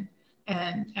 Brampton,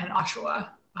 and Oshawa.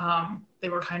 They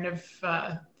were kind of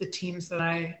the teams that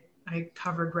I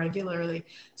covered regularly.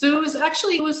 So it was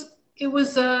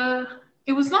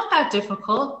not that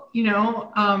difficult.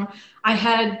 I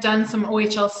had done some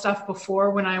OHL stuff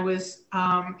before when I was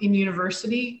in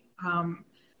university,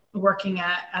 working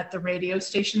at the radio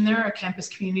station there, a campus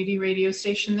community radio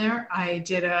station there. I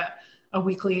did a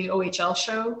weekly OHL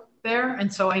show there,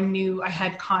 and so I knew I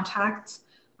had contacts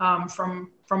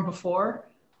from before,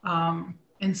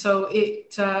 and so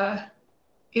it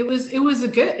was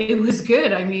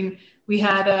good. I mean, we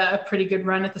had a pretty good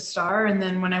run at the Star, and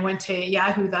then when I went to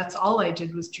Yahoo, that's all I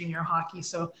did was junior hockey.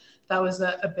 So that was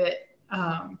a bit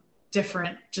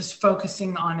different, just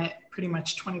focusing on it pretty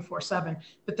much 24/7.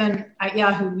 But then at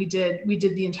Yahoo, we did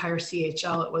the entire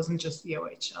CHL. It wasn't just the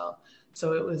OHL.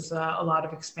 So it was a lot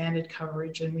of expanded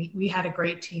coverage, and we had a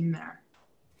great team there.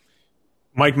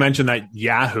 Mike mentioned that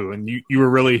Yahoo, and you were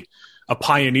really a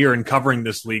pioneer in covering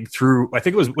this league through, I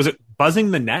think was it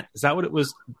Buzzing the Net? Is that what it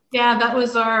was? Yeah, that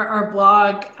was our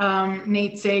blog,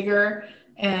 Nate Sager,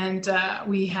 and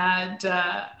we had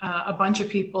a bunch of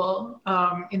people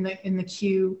in the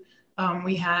queue.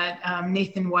 We had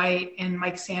Nathan White and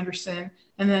Mike Sanderson,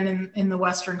 and then in the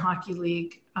Western Hockey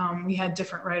League, we had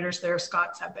different writers there.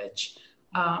 Scott Sebich,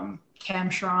 Cam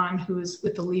Schron, who's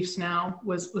with the Leafs now,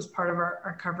 was part of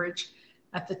our coverage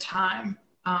at the time.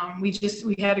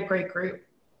 We had a great group.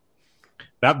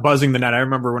 That Buzzing the Net, I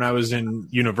remember when I was in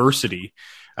university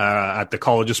at the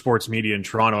College of Sports Media in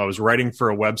Toronto, I was writing for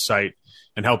a website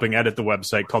and helping edit the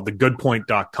website called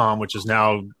thegoodpoint.com, which is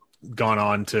now gone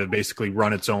on to basically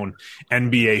run its own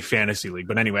NBA fantasy league.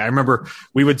 But anyway, I remember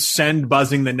we would send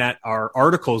Buzzing the Net our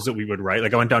articles that we would write.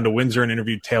 Like I went down to Windsor and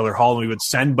interviewed Taylor Hall, and we would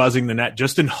send Buzzing the Net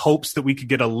just in hopes that we could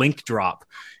get a link drop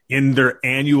in their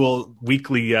annual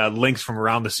weekly links from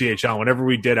around the CHL. Whenever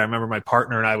we did, I remember my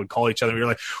partner and I would call each other and we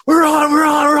were like, we're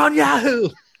on Yahoo.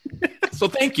 So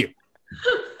thank you.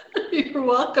 You're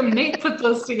welcome. Nate put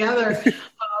those together.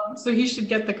 So he should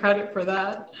get the credit for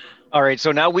that. All right,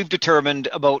 so now we've determined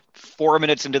about 4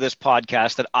 minutes into this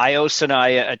podcast that I owe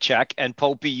Sunaya a check and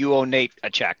Popey, you owe Nate a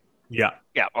check. Yeah.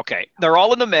 Yeah, okay. They're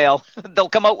all in the mail. They'll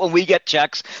come out when we get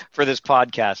checks for this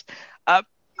podcast.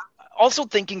 Also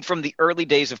thinking from the early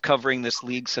days of covering this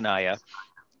league, Sunaya,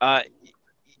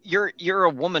 you're a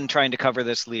woman trying to cover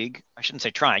this league. I shouldn't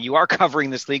say trying. You are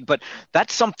covering this league, but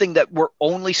that's something that we're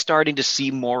only starting to see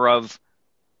more of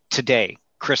today,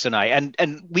 Chris and I.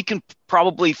 And we can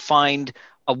probably find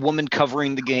a woman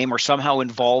covering the game or somehow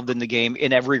involved in the game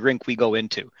in every rink we go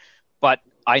into. But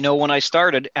I know when I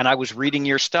started and I was reading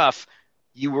your stuff,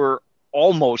 you were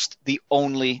almost the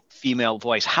only female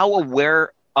voice. How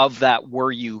aware of that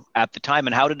were you at the time,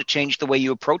 and how did it change the way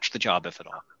you approached the job, if at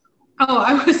all? Oh,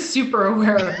 I was super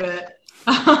aware of it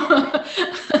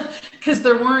because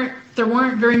there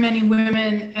weren't very many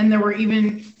women, and there were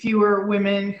even fewer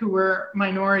women who were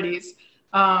minorities.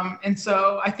 And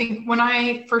so I think when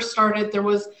I first started, there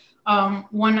was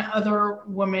one other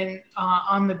woman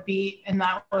on the beat, and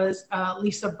that was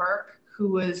Lisa Burke,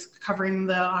 who was covering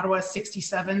the Ottawa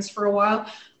 67s for a while.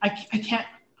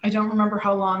 I don't remember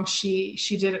how long she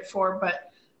did it for,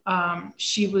 but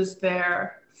she was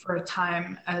there for a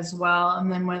time as well.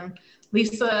 And then when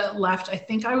Lisa left, I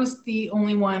think I was the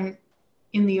only one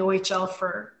in the OHL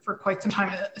for quite some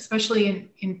time, especially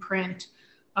in print.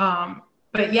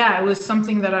 But yeah, it was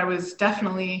something that I was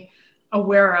definitely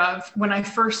aware of. When I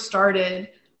first started,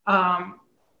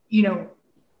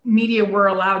 media were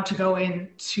allowed to go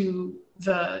into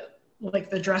the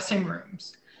dressing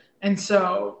rooms. And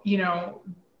so,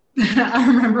 I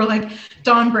remember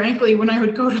Don Brankley, when I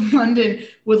would go to London,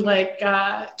 would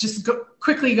just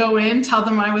quickly go in, tell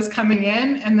them I was coming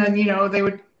in, and then,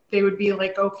 they would be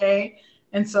like, okay.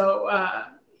 And so,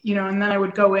 and then I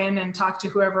would go in and talk to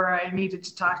whoever I needed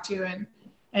to talk to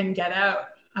and get out.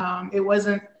 It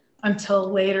wasn't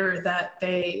until later that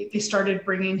they started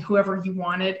bringing whoever you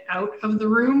wanted out of the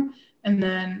room. And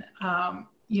then,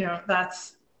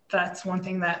 that's one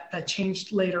thing that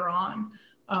changed later on.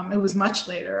 It was much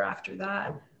later after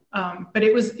that. But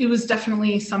it was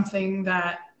definitely something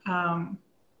that,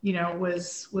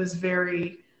 was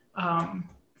very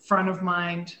front of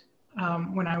mind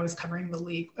when I was covering the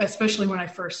league, especially when I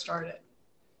first started.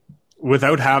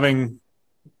 Without having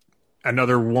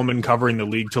another woman covering the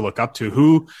league to look up to,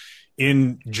 who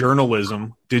in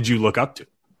journalism did you look up to?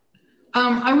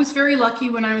 I was very lucky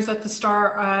when I was at the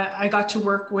Star. I got to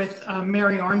work with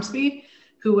Mary Ormsby,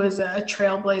 who was a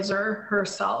trailblazer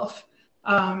herself.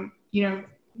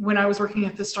 When I was working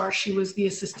at the Star, she was the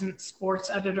assistant sports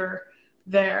editor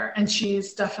there, and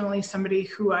she's definitely somebody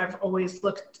who I've always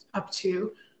looked up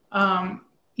to.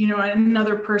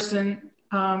 Another person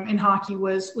in hockey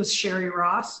was Sherry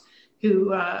Ross, who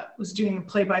was doing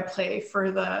play-by-play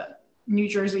for the New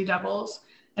Jersey Devils.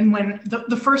 And when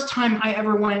the first time I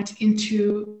ever went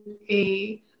into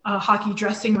a hockey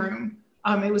dressing room,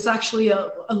 it was actually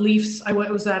a Leafs. I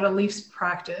was at a Leafs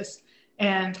practice,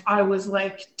 and I was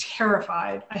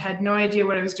terrified. I had no idea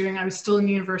what I was doing. I was still in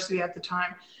university at the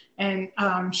time, and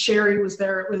Sherry was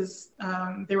there. It was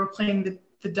they were playing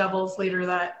the Devils later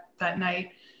that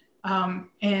night,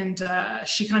 and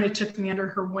she kind of took me under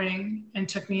her wing and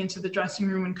took me into the dressing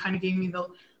room and kind of gave me the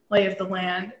lay of the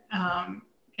land.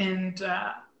 And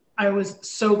I was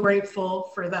so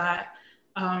grateful for that.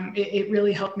 It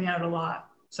really helped me out a lot.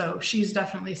 So she's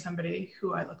definitely somebody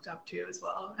who I looked up to as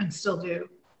well, and still do.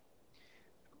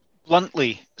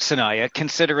 Bluntly, Sunaya,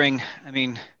 considering,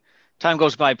 time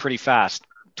goes by pretty fast.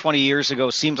 20 years ago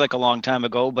seems like a long time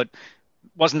ago, but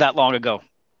wasn't that long ago.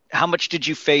 How much did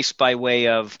you face by way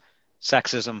of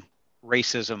sexism,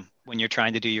 racism when you're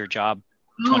trying to do your job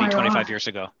 25 years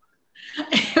ago?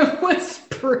 It was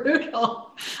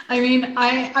brutal. I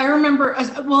remember,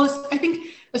 I think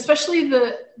especially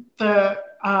the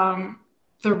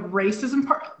racism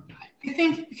part, I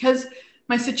think because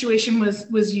my situation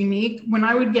was unique. When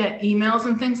I would get emails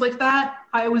and things like that,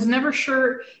 I was never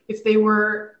sure if they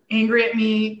were angry at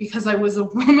me because I was a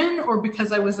woman or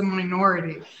because I was a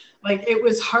minority. It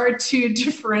was hard to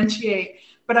differentiate,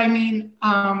 but I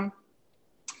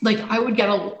would get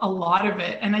a lot of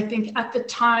it. And I think at the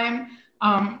time,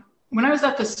 when I was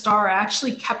at the Star, I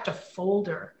actually kept a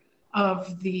folder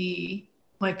of the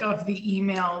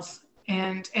emails.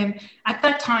 And at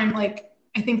that time, I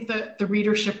think the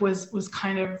readership was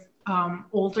kind of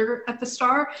older at the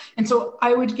Star. And so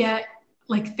I would get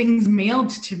things mailed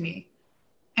to me.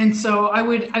 And so I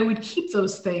would keep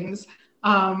those things.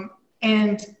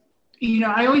 And,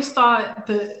 I always thought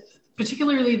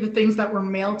particularly the things that were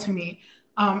mailed to me,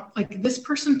 this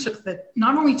person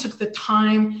not only took the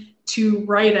time to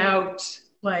write out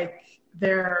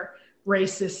their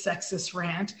racist, sexist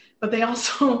rant, but they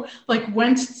also like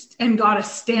went and got a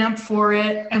stamp for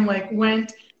it and like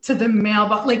went to the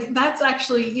mailbox. Like that's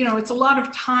actually, you know, it's a lot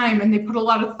of time and they put a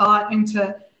lot of thought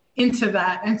into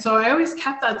that. And so I always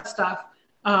kept that stuff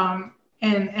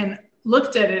and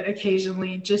looked at it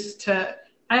occasionally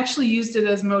I actually used it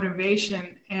as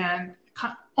motivation and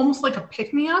almost like a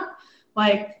pick-me-up.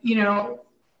 Like, you know,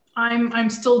 I'm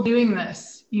still doing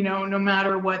this, you know, no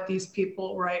matter what these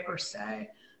people write or say.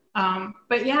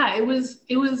 But yeah, it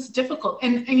was difficult.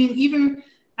 And I mean, even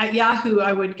at Yahoo,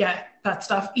 I would get that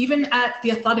stuff. Even at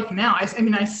The Athletic now, I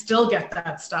mean, I still get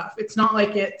that stuff. It's not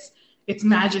like it's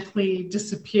magically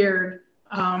disappeared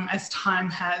as time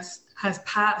has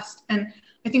passed. And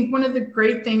I think one of the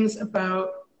great things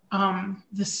about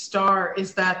the Star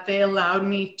is that they allowed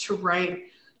me to write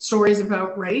stories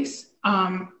about race.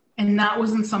 And that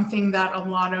wasn't something that a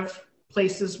lot of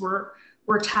places were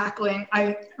tackling.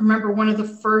 I remember one of the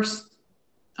first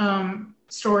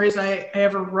stories I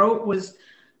ever wrote was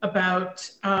about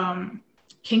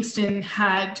Kingston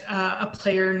had a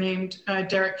player named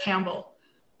Derek Campbell.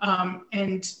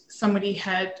 And somebody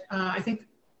had, I think,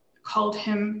 called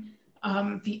him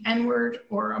the N-word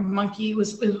or a monkey. It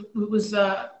was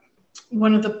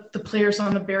one of the players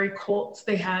on the Barrie Colts.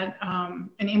 They had an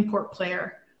import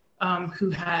player who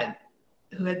had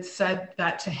said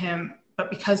that to him, but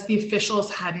because the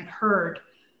officials hadn't heard,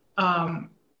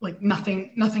 like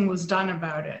nothing was done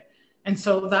about it. And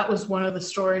so that was one of the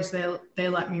stories they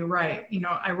let me write. You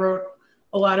know, I wrote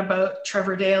a lot about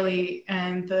Trevor Daley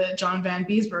and the John Van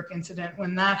Beesbrook incident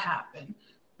when that happened.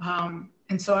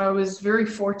 And so I was very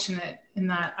fortunate in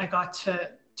that I got to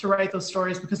write those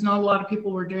stories because not a lot of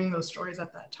people were doing those stories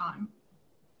at that time.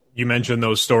 You mentioned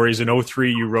those stories. In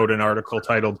 2003, you wrote an article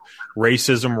titled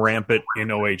 "Racism Rampant in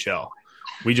OHL."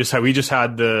 We just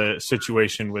had the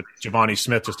situation with Giovanni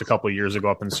Smith just a couple of years ago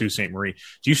up in Sault Ste. Marie.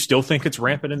 Do you still think it's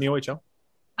rampant in the OHL?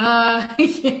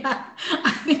 Yeah,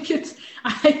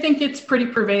 I think it's pretty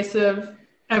pervasive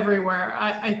everywhere.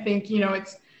 I think, you know,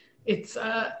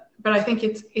 but I think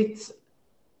it's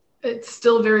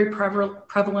still very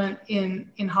prevalent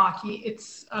in hockey.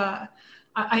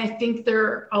 I think there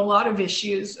are a lot of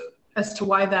issues as to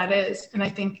why that is. And I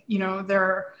think, you know,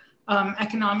 there are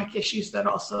economic issues that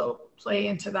also play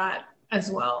into that as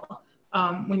well.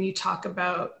 When you talk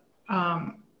about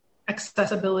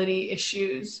accessibility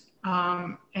issues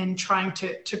and trying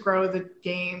to grow the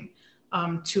game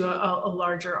to a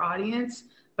larger audience.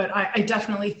 But I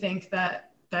definitely think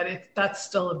that's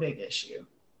still a big issue.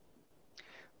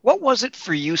 What was it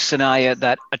for you, Sunaya,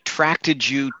 that attracted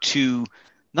you to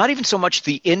not even so much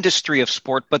the industry of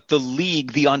sport, but the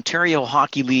league, the Ontario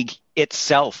Hockey League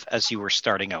itself, as you were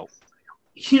starting out?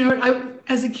 You know,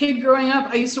 as a kid growing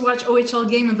up, I used to watch OHL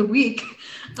Game of the Week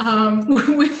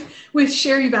with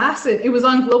Sherry Bassett. It was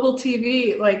on Global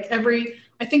TV,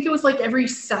 I think it was every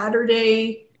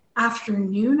Saturday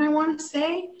afternoon, I want to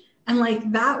say.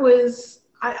 And that was,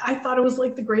 I thought it was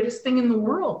the greatest thing in the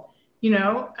world, you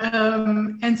know?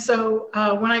 And so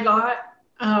when I got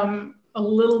a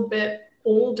little bit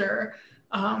older,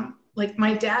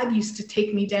 my dad used to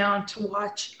take me down to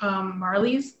watch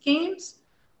Marlies games.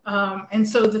 And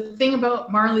so the thing about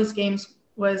Marlies games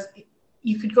was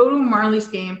you could go to a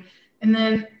Marlies game and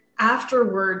then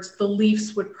afterwards the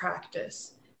Leafs would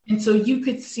practice. And so you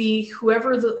could see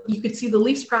the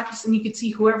Leafs practice and you could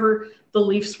see whoever the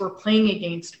Leafs were playing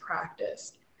against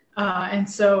practice. And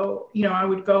so, you know, I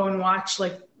would go and watch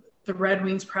the Red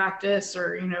Wings practice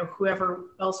or, you know, whoever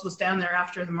else was down there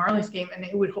after the Marlies game. And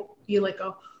it would be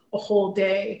a whole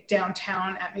day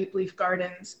downtown at Maple Leaf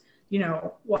Gardens, you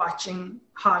know, watching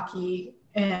hockey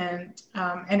and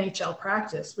NHL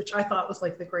practice, which I thought was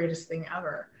the greatest thing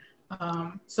ever.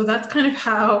 So that's kind of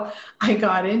how I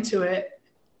got into it.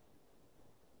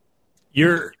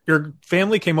 Your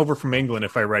family came over from England,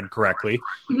 if I read correctly,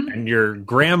 mm-hmm. and your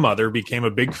grandmother became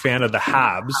a big fan of the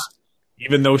Habs,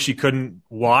 even though she couldn't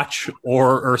watch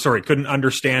couldn't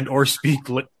understand or speak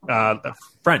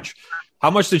French.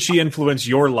 How much did she influence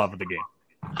your love of the game?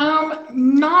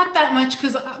 Not that much,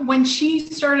 because when she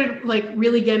started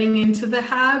really getting into the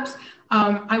Habs,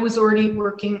 I was already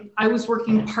working. I was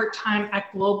working part-time at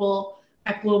Global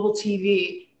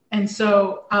TV. And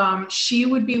so she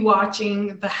would be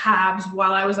watching the Habs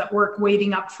while I was at work,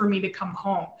 waiting up for me to come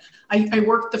home. I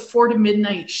worked the 4 to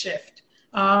midnight shift.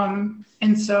 And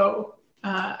so,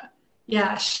 I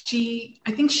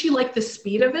think she liked the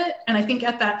speed of it. And I think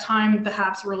at that time, the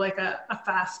Habs were a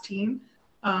fast team.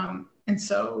 And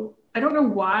so I don't know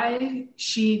why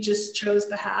she just chose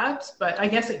the Habs, but I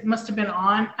guess it must have been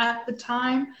on at the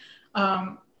time,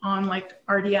 on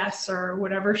RDS or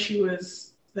whatever she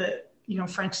was,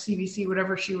 French CBC,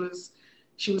 whatever she was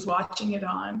watching it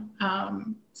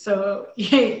on. So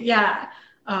yeah.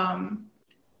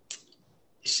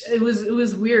 It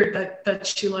was weird that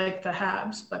she liked the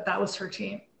Habs, but that was her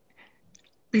team.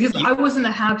 Because I wasn't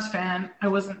a Habs fan, I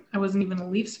wasn't even a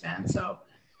Leafs fan, so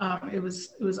it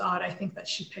was odd. I think that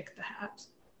she picked the Habs.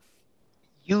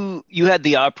 You had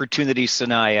the opportunity,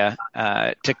 Sunaya,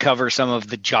 to cover some of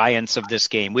the giants of this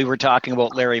game. We were talking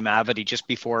about Larry Mavety just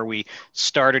before we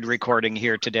started recording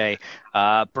here today.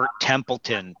 Bert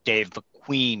Templeton, Dave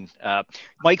McQueen,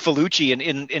 Mike Vellucci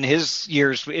in his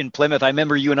years in Plymouth. I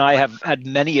remember you and I have had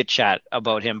many a chat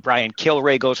about him. Brian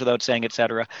Kilray goes without saying,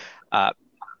 etc.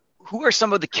 Who are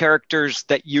some of the characters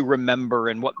that you remember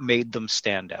and what made them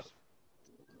stand out?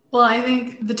 Well, I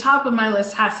think the top of my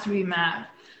list has to be Mav.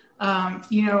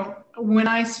 When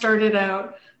I started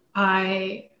out,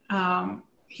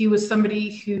 he was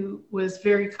somebody who was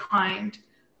very kind.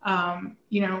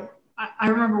 I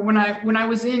remember when I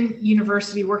was in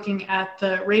university working at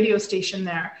the radio station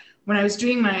there, when I was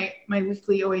doing my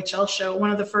weekly OHL show, one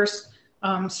of the first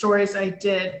stories I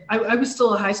did, I was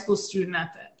still a high school student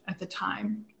at the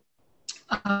time.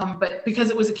 But because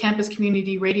it was a campus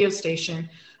community radio station,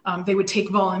 they would take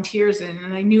volunteers in,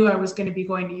 and I knew I was going to be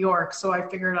going to York, so I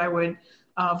figured I would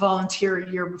volunteer a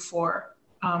year before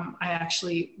I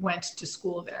actually went to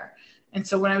school there. And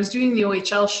so when I was doing the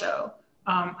OHL show,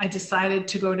 I decided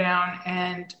to go down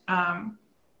and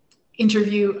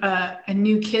interview a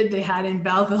new kid they had in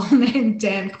Belleville named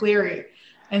Dan Cleary.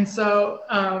 And so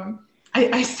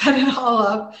I set it all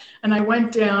up, and I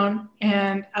went down,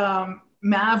 and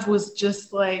Mav was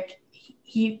just like,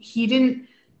 he didn't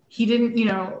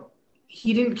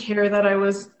care that I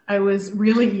was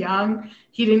really young.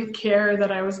 He didn't care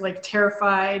that I was like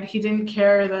terrified. He didn't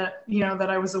care that, that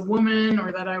I was a woman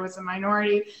or that I was a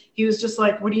minority. He was just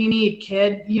like, what do you need,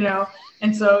 kid?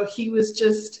 And so he was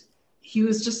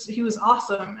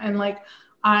awesome. And like,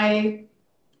 I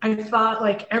thought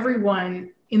like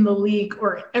everyone in the league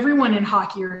or everyone in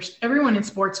hockey or everyone in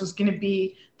sports was going to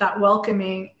be that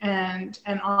welcoming and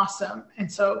awesome.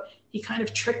 And so he kind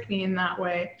of tricked me in that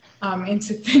way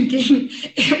into thinking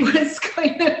it was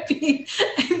going to be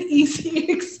an easy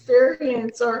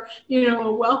experience or,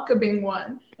 a welcoming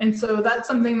one. And so that's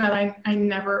something that I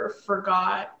never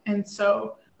forgot. And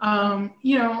so,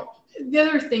 the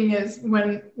other thing is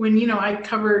when I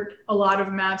covered a lot of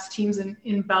Mavs teams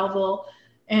in Belleville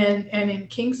and in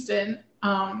Kingston,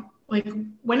 like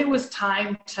when it was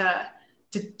time to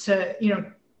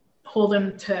hold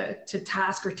him to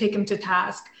task or take him to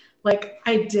task, like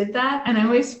I did that, and I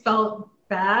always felt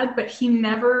bad, but he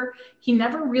was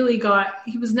never really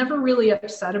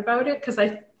upset about it, because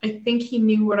I think he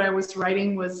knew what I was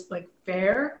writing was like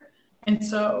fair. And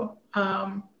so,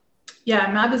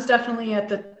 Mav is definitely at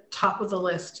the top of the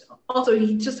list. Also,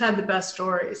 he just had the best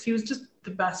stories. He was just the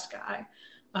best guy.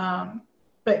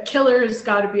 But Killer's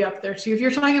got to be up there too. If you're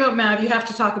talking about Mav, you have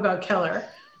to talk about Killer.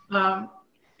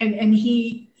 And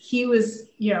he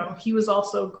was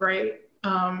also great.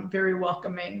 Very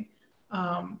welcoming,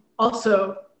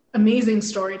 also amazing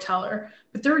storyteller,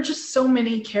 but there were just so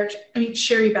many characters. I mean,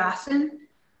 Sherry Bassin,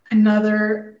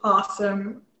 another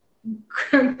awesome,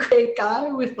 great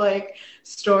guy with like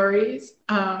stories.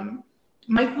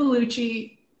 Mike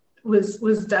Vellucci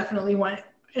was definitely one,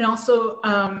 and also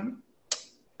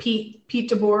Pete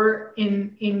DeBoer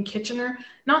in Kitchener.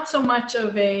 Not so much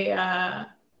of a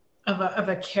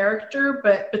character,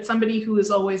 but somebody who was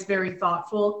always very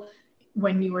thoughtful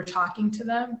when you were talking to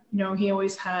them. He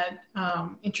always had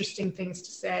interesting things to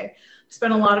say.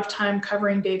 Spent a lot of time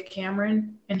covering Dave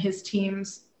Cameron and his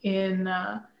teams in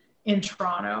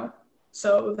Toronto.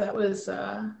 So that was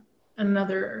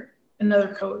another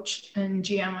coach and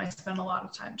GM I spent a lot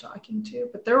of time talking to.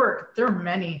 But there were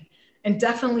many, and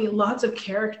definitely lots of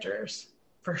characters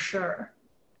for sure.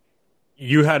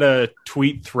 You had a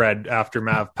tweet thread after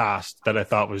Mav passed that I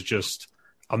thought was just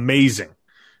amazing.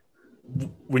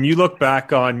 When you look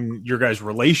back on your guys'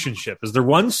 relationship, is there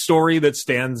one story that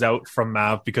stands out from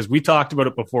Mav? Because we talked about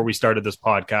it before we started this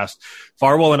podcast.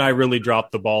 Farwell and I really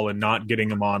dropped the ball in not getting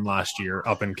him on last year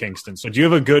up in Kingston. So do you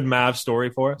have a good Mav story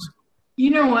for us?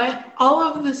 You know what? All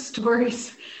of the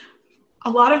stories, a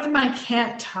lot of them I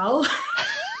can't tell.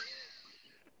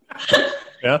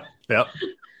 Yeah.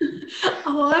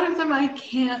 A lot of them I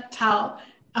can't tell.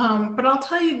 But I'll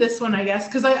tell you this one, I guess,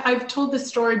 because I've told this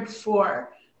story before.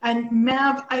 And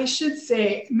Mav, I should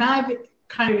say, Mav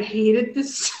kind of hated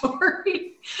this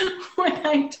story when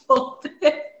I told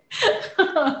it.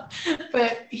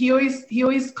 But he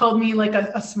always called me like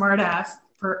a smart ass.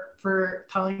 for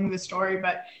telling the story,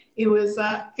 but it was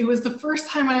the first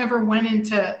time I ever went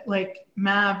into like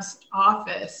Mav's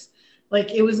office.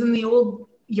 Like it was in the old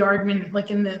Yardman,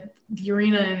 like in the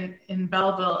arena in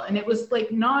Belleville, and it was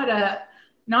like not a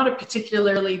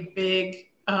particularly big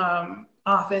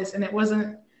office, and it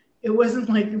wasn't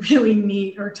like really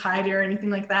neat or tidy or anything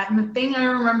like that. And the thing I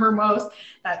remember most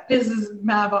that pisses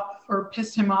Mav off or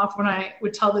pissed him off when I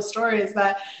would tell the story is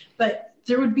that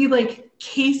there would be like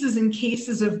cases and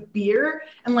cases of beer,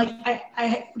 and like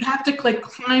I would have to like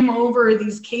climb over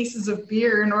these cases of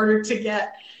beer in order to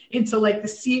get into like the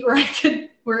seat where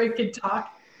I could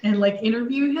talk and like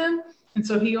interview him. And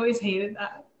so he always hated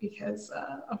that because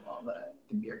of all the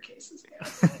beer cases there.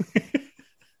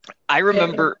 I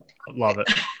remember, love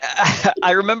it.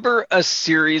 I remember a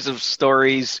series of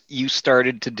stories you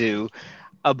started to do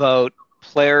about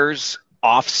players'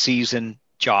 off-season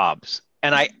jobs,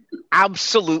 and I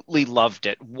absolutely loved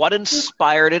it. What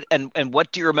inspired it, and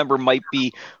what do you remember might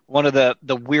be one of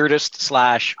the weirdest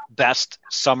 / best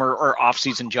summer or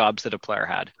off-season jobs that a player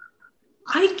had?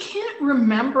 I can't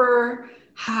remember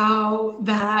how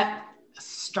that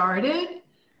started,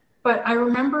 but I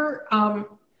remember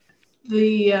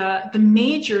the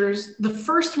majors. The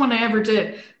first one I ever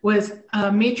did was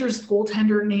a majors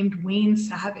goaltender named Wayne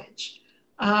Savage,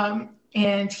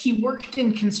 and he worked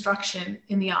in construction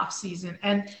in the off season.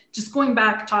 And just going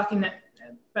back talking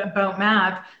about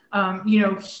Mav,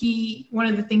 one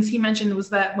of the things he mentioned was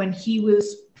that when he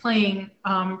was playing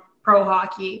pro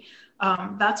hockey,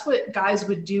 that's what guys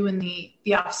would do in the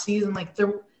off season. Like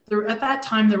there at that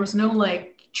time there was no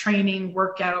like training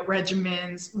workout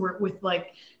regimens with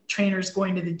like trainers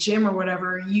going to the gym or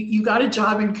whatever. You got a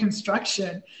job in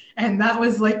construction, and that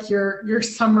was like your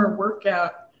summer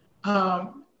workout.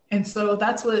 And so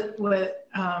that's what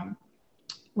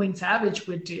Wayne Savage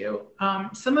would do.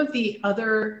 Some of the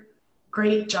other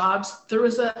great jobs, there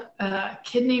was a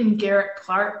kid named Garrett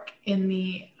Clark in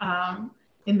the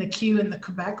queue in the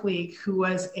Quebec League who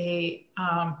was a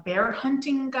bear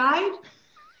hunting guide.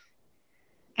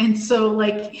 And so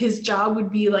like his job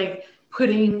would be like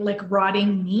putting like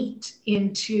rotting meat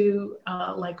into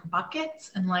like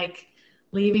buckets and like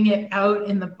leaving it out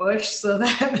in the bush so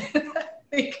that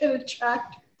they could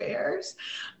attract bears.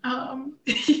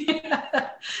 Yeah.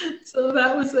 So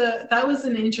that was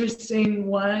an interesting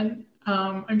one.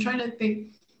 I'm trying to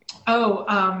think.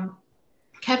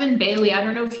 Kevin Bailey. I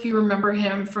don't know if you remember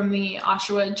him from the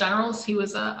Oshawa Generals. He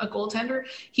was a goaltender.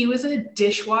 He was a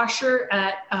dishwasher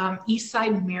at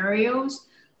Eastside Mario's.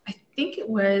 I think it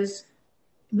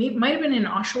might have been in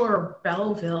Oshawa or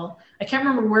Belleville. I can't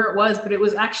remember where it was, but it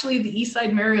was actually the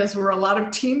Eastside Mario's where a lot of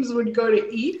teams would go to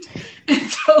eat. And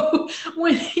so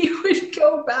when he would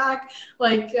go back,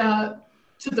 like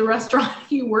to the restaurant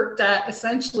he worked at,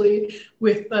 essentially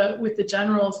with the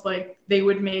Generals, like they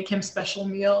would make him special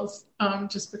meals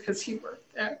just because he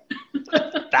worked there.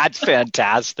 That's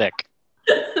fantastic.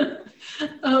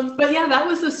 But yeah, that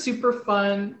was a super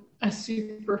fun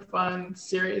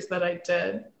series that I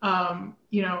did. A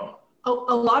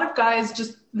lot of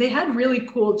guys they had really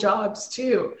cool jobs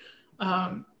too.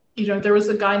 There was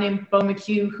a guy named Bo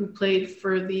McHugh who played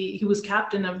he was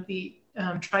captain of the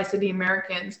Tri-City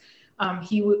Americans.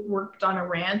 He worked on a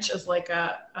ranch as like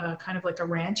a kind of like a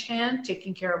ranch hand,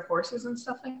 taking care of horses and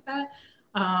stuff like that.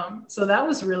 So that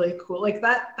was really cool. Like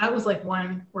that was like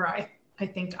one where I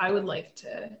think I would like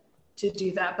to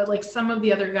do that. But like some of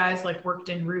the other guys like worked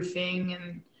in roofing,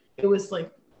 and it was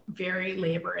like very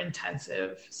labor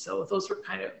intensive. So those were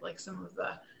kind of like some of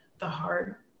the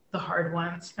hard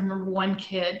ones. I remember one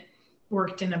kid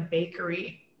worked in a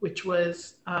bakery, which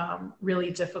was really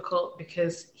difficult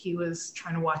because he was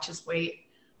trying to watch his weight.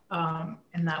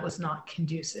 And that was not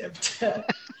conducive to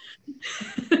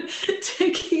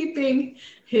keeping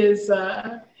his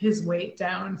weight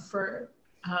down for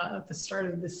the start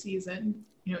of the season,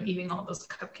 eating all those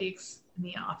cupcakes in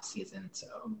the off season. So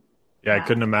yeah, I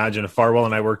couldn't imagine if Farwell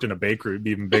and I worked in a bakery, it'd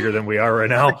be even bigger than we are right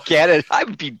now. Forget it. I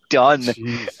would be done.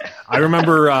 Jeez. I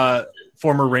remember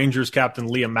former Rangers captain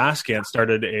Liam Maskant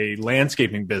started a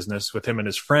landscaping business with him and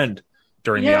his friend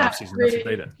during the off season. That's what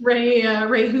they did. Ray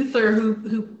Huther,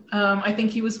 who I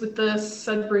think he was with the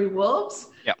Sudbury Wolves.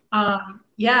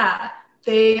 Yeah.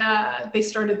 They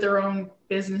started their own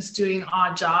business doing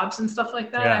odd jobs and stuff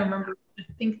like that. Yeah. I remember, I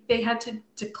think they had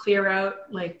to clear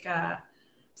out like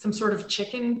some sort of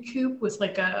chicken coop with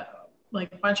like a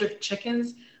bunch of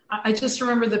chickens. I just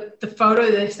remember the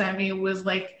photo they sent me was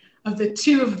like of the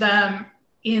two of them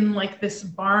in like this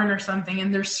barn or something,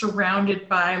 and they're surrounded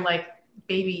by like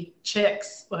baby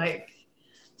chicks. Like,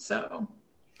 so.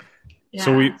 Yeah.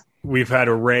 So we've had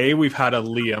a Ray, we've had a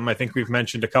Liam. I think we've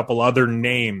mentioned a couple other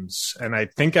names, and I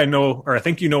think I know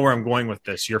where I'm going with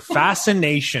this. Your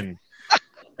fascination,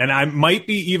 and I might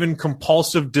be even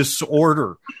compulsive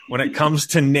disorder when it comes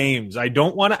to names. I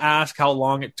don't want to ask how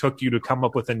long it took you to come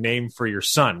up with a name for your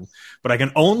son, but I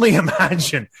can only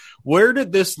imagine, where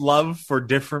did this love for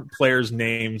different players'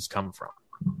 names come from?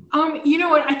 You know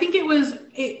what? I think it was,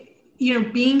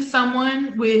 being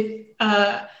someone with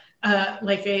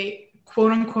like a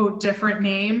quote unquote different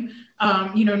name,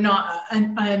 not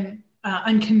an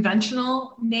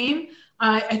unconventional name.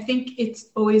 I think it's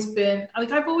always been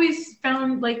like, I've always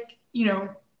found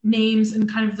names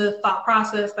and kind of the thought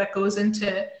process that goes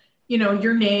into,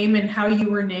 your name and how you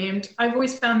were named. I've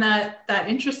always found that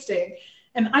interesting.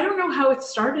 And I don't know how it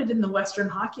started in the Western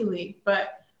Hockey League,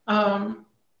 but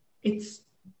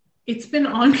it's been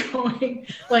ongoing.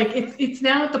 Like it's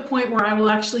now at the point where I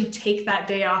will actually take that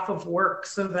day off of work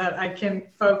so that I can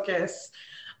focus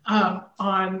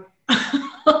on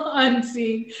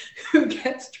seeing who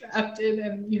gets drafted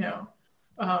and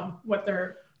what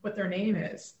their name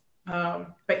is.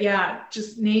 But yeah,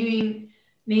 just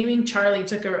naming Charlie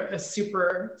took a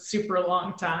super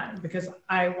long time because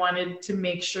I wanted to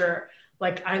make sure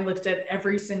I looked at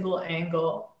every single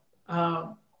angle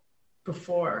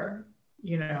before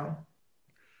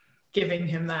giving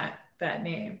him that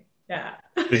name. Yeah.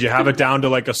 Did you have it down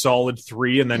to a solid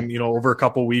 3 and then, over a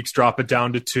couple of weeks, drop it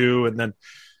down to 2 and then?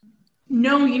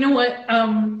 No, you know what?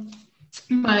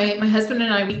 My husband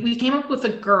and I, we came up with a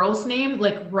girl's name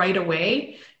right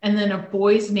away. And then a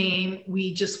boy's name,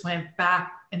 we just went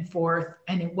back and forth.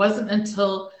 And it wasn't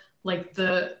until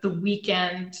the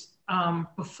weekend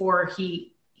before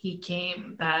he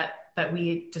came that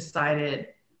we decided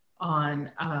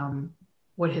on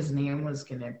what his name was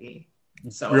going to be.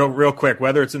 So real quick,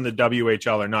 whether it's in the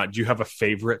WHL or not, do you have a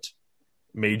favorite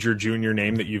major junior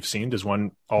name that you've seen? Does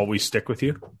one always stick with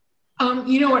you?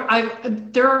 You know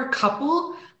what? There are a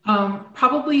couple.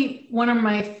 Probably one of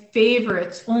my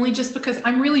favorites, only just because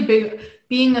I'm really big,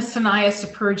 being a Sunaya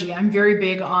Sapurji, I'm very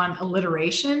big on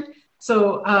alliteration.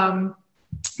 So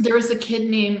there was a kid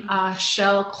named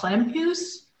Shell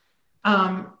Klemhus.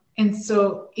 And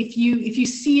so if you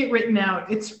see it written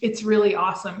out, it's really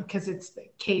awesome because it's the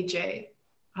KJ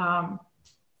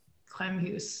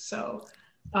Klemhus. So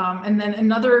and then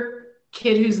another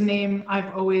kid whose name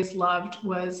I've always loved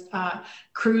was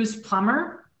Cruz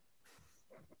Plummer.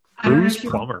 Cruz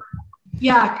Plummer.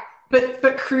 Yeah,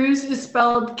 but Cruz is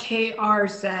spelled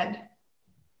KRZ.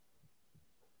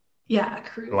 Yeah,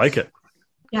 Cruz. I like it.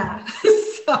 Yeah.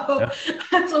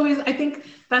 That's always, I think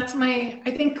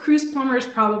Cruz Plummer is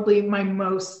probably my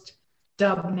most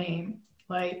dubbed name.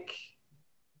 I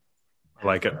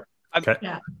like it. Okay.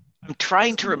 Yeah. I'm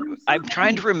trying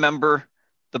to remember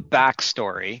the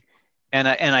backstory, and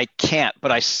I can't.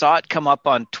 But I saw it come up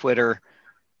on Twitter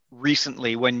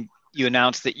recently when you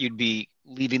announced that you'd be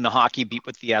leaving the hockey beat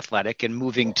with The Athletic and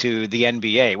moving to the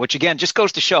NBA, which again just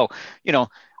goes to show,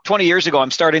 20 years ago,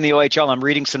 I'm starting the OHL. I'm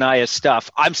reading Sunaya's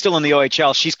stuff. I'm still in the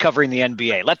OHL. She's covering the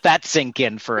NBA. Let that sink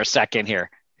in for a second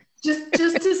here. Just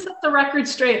to set the record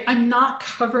straight, I'm not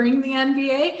covering the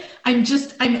NBA.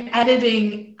 I'm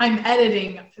editing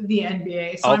the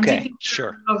NBA. So okay, I'm taking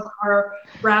sure. Of our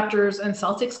Raptors and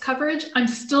Celtics coverage. I'm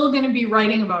still going to be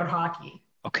writing about hockey.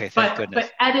 Okay, thank goodness.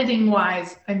 But editing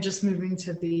wise, I'm just moving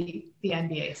to the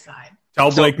NBA side. Tell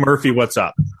Blake Murphy what's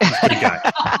up. He's a good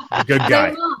guy. Good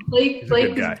guy. Blake is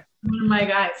one of my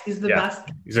guys. He's the best.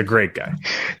 He's a great guy.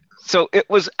 So it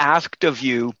was asked of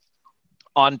you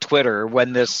on Twitter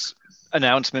when this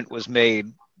announcement was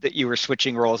made that you were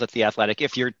switching roles at The Athletic,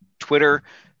 if your Twitter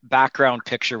background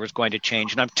picture was going to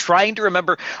change. And I'm trying to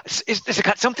remember, has it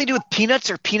got something to do with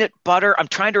peanuts or peanut butter? I'm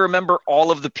trying to remember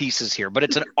all of the pieces here, but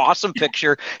it's an awesome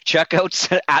picture. Check out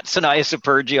at Sunaya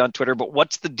Sapurji on Twitter. But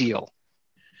what's the deal?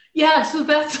 Yeah, so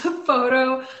that's a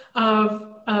photo of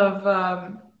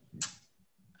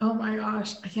oh my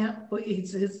gosh, I can't believe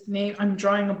his name. I'm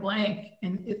drawing a blank.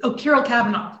 And Kirill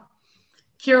Kavanagh.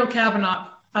 Kirill Kavanagh,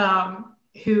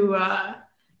 who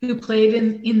played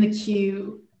in the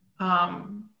Q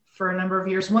for a number of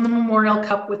years, won the Memorial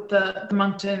Cup with the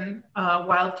Moncton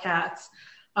Wildcats,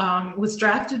 was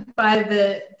drafted by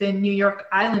the New York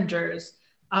Islanders,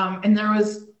 and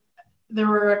there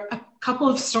were a couple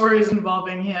of stories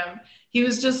involving him. He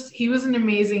was an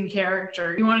amazing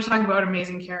character. You want to talk about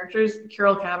amazing characters?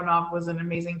 Kirill Kavanagh was an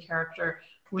amazing character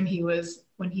when he was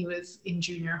in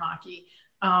junior hockey.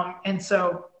 And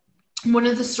so one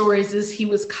of the stories is he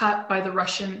was cut by the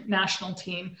Russian national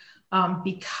team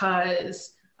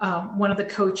because one of the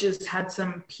coaches had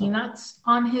some peanuts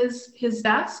on his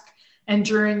desk. And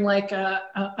during like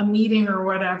a meeting or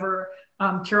whatever,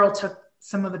 Carol took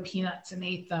some of the peanuts and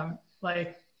ate them,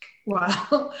 like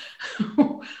while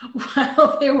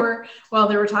they were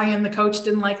talking, and the coach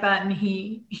didn't like that, and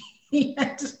he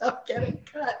ended up getting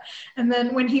cut. And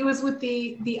then when he was with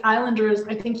the Islanders,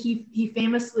 I think he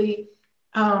famously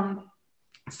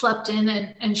slept in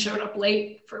and showed up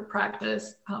late for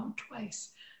practice twice.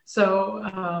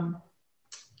 So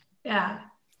yeah,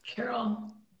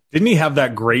 Carol. Didn't he have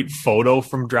that great photo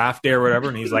from draft day or whatever?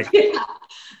 And he's like, yeah.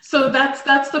 So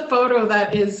that's the photo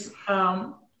that is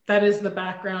the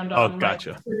background on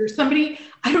gotcha. my Twitter. Somebody,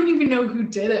 I don't even know who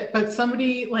did it, but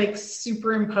somebody like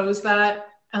superimposed that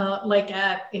like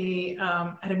at a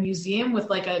museum with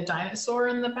like a dinosaur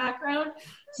in the background.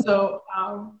 So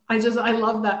I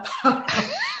love that photo.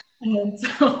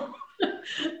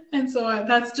 and so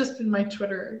that's just been my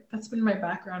Twitter. That's been my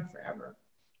background forever.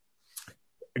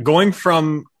 Going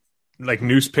from like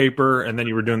newspaper, and then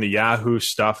you were doing the Yahoo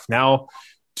stuff, now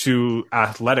to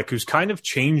Athletic, who's kind of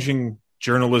changing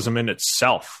journalism in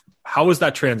itself. How was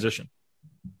that transition?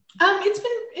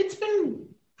 It's been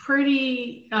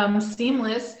pretty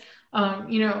seamless.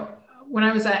 When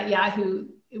I was at Yahoo,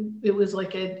 it was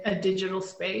like a digital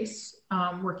space,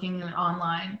 working in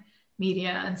online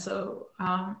media, and so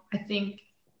I think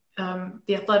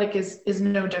the Athletic is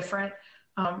no different.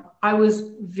 I was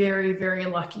very, very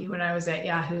lucky when I was at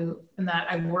Yahoo, in that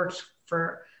I worked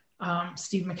for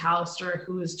Steve McAllister,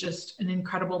 who was just an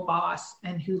incredible boss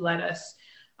and who let us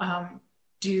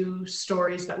do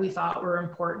stories that we thought were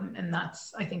important. And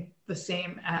that's, I think, the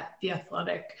same at The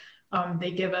Athletic. They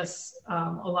give us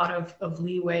a lot of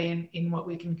leeway in what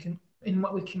we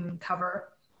can cover,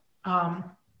 and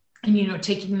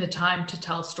taking the time to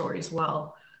tell stories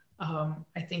well,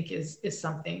 I think is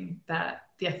something that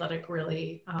The Athletic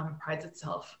really prides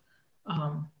itself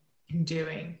in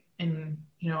doing. And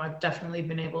I've definitely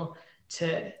been able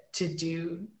to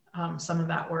do some of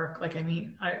that work. Like,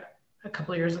 a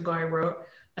couple of years ago, I wrote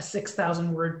a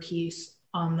 6,000 word piece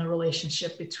on the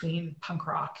relationship between punk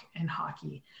rock and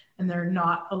hockey. And there are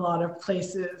not a lot of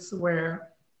places where,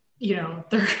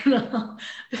 they're gonna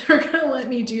let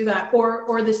me do that.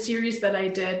 Or the series that I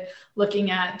did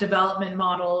looking at development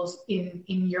models in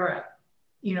Europe,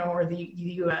 or the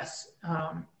US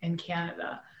and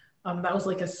Canada. That was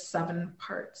like a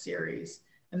 7-part series.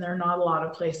 And there are not a lot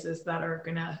of places that are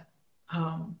gonna,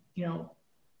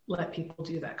 let people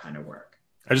do that kind of work.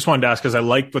 I just wanted to ask, because I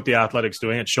like what The Athletic's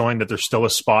doing. It's showing that there's still a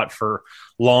spot for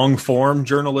long form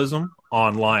journalism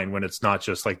online, when it's not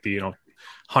just like the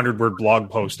 100-word blog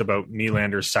post about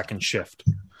Nylander's second shift.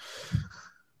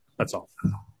 That's all.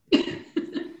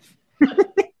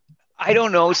 I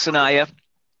don't know, Sunaya,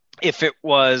 if it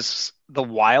was the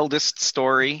wildest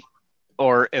story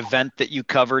or event that you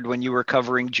covered when you were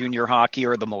covering junior hockey,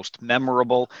 or the most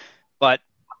memorable, but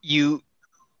you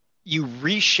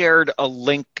reshared a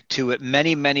link to it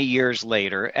many, many years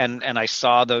later. And I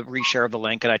saw the reshare of the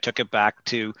link, and I took it back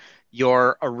to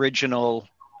your original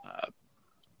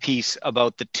piece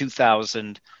about the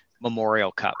 2000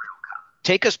 Memorial Cup.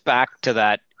 Take us back to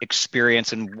that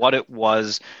experience and what it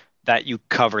was that you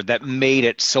covered that made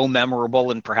it so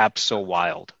memorable and perhaps so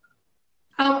wild.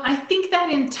 I think that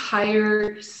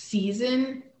entire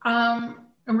season, and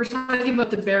we're talking about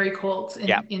the Barrie Colts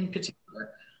in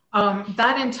particular,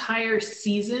 that entire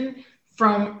season,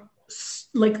 from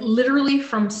literally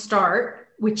from start,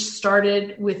 which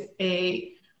started with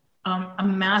a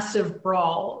massive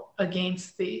brawl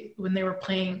against when they were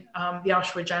playing the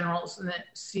Oshawa Generals in the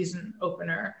season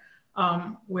opener,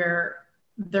 where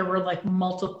there were like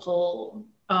multiple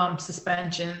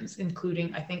suspensions,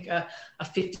 including I think a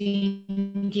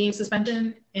 15-game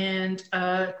suspension and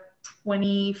a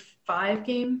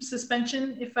 25-game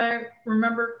suspension, if I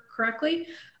remember correctly.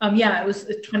 It was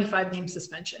a 25-game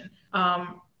suspension.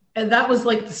 And that was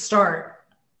like the start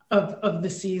of the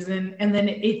season. And then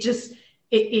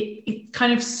it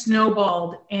kind of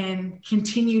snowballed and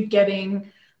continued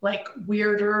getting like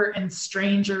weirder and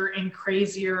stranger and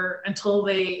crazier until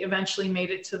they eventually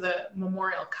made it to the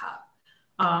Memorial Cup.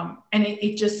 And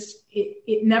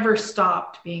it never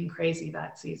stopped being crazy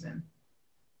that season.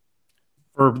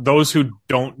 For those who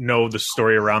don't know the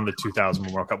story around the 2000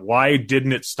 Memorial Cup, why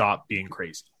didn't it stop being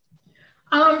crazy?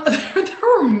 There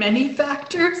were many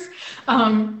factors.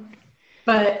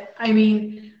 But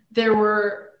there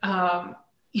were, I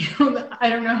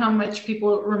don't know how much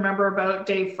people remember about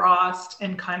Dave Frost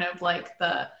and kind of like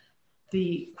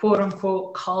the quote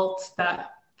unquote cult that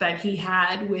he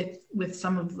had with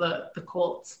some of the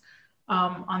Colts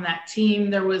on that team.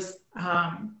 There was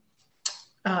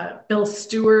Bill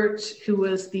Stewart, who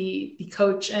was the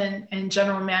coach and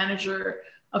general manager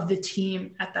of the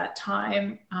team at that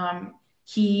time.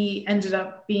 He ended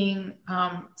up being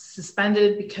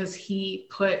suspended because he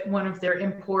put one of their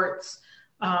imports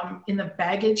in the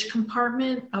baggage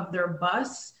compartment of their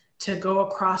bus to go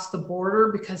across the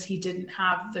border because he didn't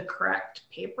have the correct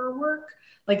paperwork.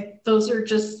 Like, those are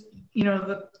just,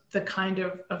 the kind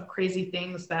of crazy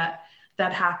things that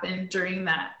happened during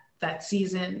that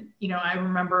season. I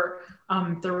remember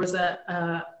there was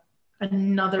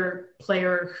another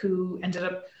player who ended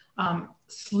up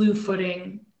slew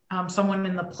footing someone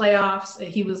in the playoffs.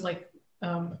 He was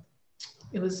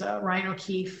it was Ryan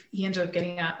O'Keefe. He ended up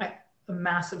getting a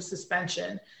massive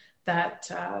suspension that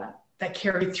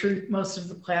carried through most of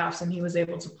the playoffs, and he was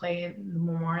able to play in the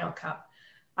Memorial Cup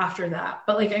after that.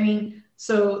 But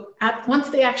once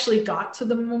they actually got to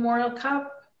the Memorial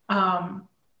Cup,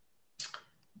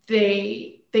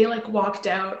 they walked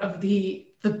out of the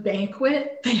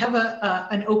banquet. They have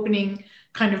an opening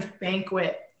kind of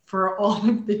banquet for all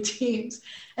of the teams,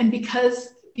 and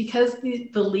because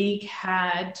the league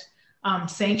had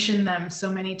sanctioned them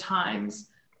so many times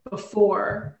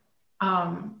before,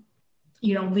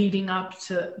 leading up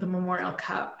to the Memorial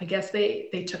Cup, I guess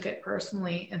they took it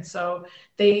personally, and so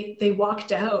they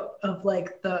walked out of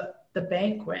the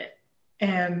banquet,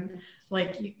 and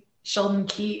Sheldon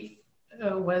Keefe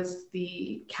was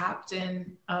the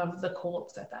captain of the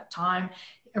Colts at that time.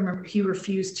 I remember he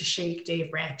refused to shake Dave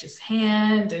Branch's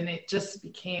hand, and it just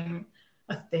became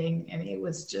a thing, and it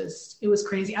was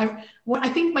crazy. I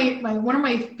think one of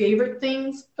my favorite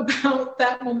things about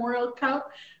that Memorial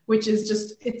Cup, which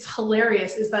is it's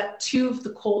hilarious, is that two of the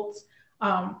Colts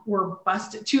were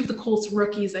busted. Two of the Colts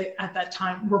rookies at that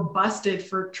time were busted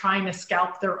for trying to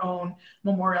scalp their own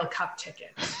Memorial Cup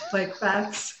tickets.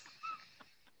 That's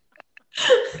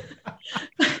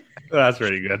that's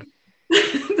pretty good.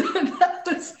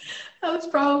 That was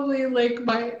probably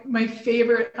my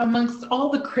favorite amongst all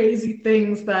the crazy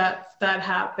things that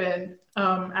happened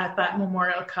at that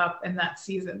Memorial Cup and that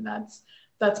season. That's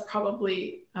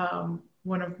probably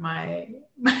one of my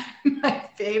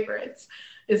favorites,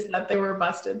 is that they were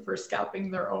busted for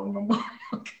scalping their own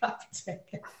Memorial Cup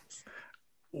tickets.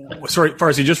 Sorry,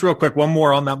 Farsi, just real quick, one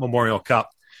more on that Memorial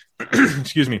Cup.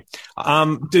 Excuse me.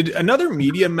 Did another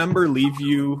media member leave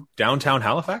you downtown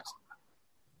Halifax?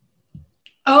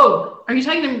 Oh, are you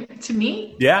talking to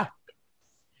me? Yeah.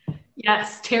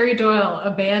 Yes, Terry Doyle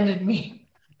abandoned me.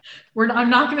 I'm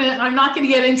not gonna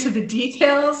get into the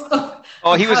details.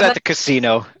 He was at the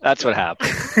casino. That's what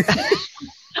happened.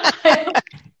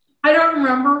 I don't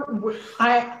remember.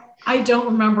 I don't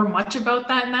remember much about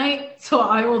that night, so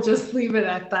I will just leave it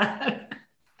at that.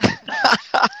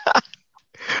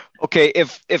 Okay,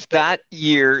 if that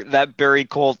year, that Barrie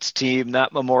Colts team,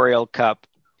 that Memorial Cup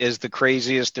is the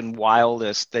craziest and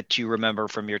wildest that you remember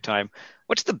from your time,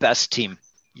 what's the best team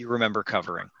you remember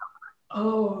covering?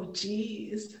 Oh,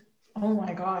 geez. Oh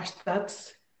my gosh,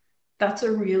 that's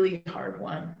a really hard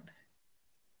one.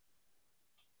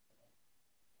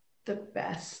 The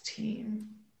best team.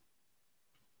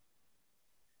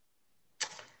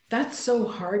 That's so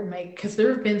hard, Mike, because there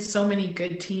have been so many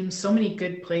good teams, so many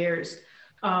good players.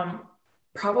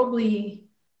 Probably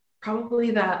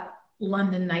that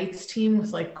London Knights team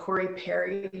with Corey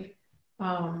Perry.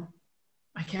 I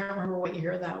can't remember what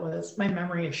year that was. My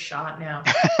memory is shot now.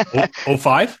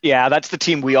 05? Yeah, that's the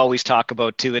team we always talk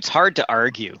about too. It's hard to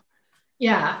argue.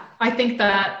 Yeah, I think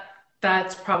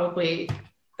that's probably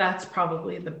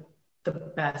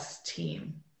the best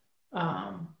team.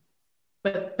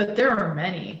 But there are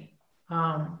many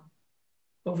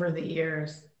over the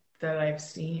years that I've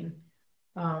seen.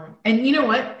 And you know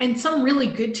what? And some really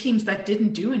good teams that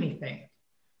didn't do anything,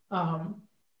 that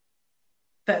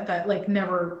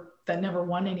never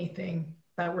won anything,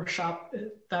 that were stopped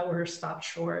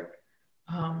short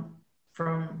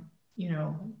from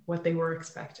what they were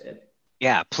expected.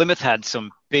 Yeah, Plymouth had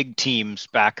some big teams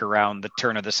back around the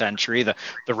turn of the century. The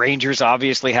Rangers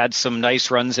obviously had some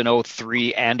nice runs in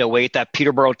 03 and 08. That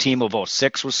Peterborough team of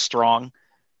 06 was strong.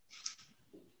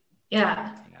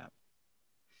 Yeah.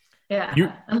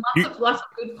 And lots of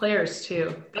good players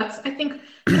too. I think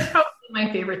that's probably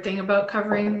my favorite thing about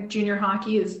covering junior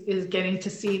hockey is getting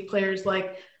to see players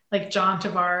like John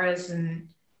Tavares and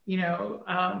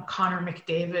Connor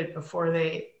McDavid before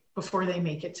they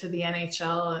make it to the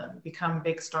NHL and become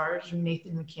big stars.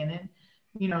 Nathan McKinnon,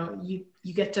 you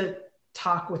get to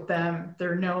talk with them.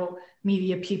 There are no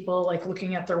media people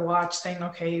looking at their watch saying,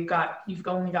 okay, you've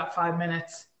only got 5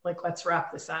 minutes. Let's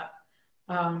wrap this up.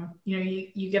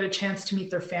 You get a chance to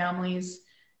meet their families.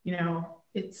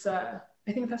 It's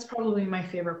I think that's probably my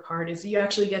favorite part, is you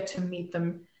actually get to meet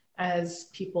them as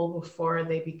people before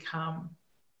they become,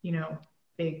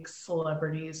 big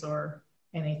celebrities or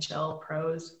NHL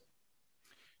pros.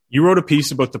 You wrote a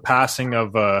piece about the passing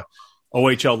of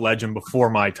OHL legend before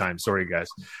my time. Sorry, guys.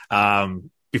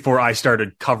 Before I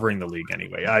started covering the league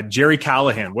anyway. Jerry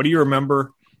Callahan, what do you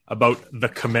remember about the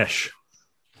commish?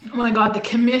 Oh my God, the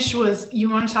commish was, you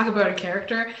want to talk about a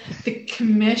character? The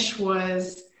commish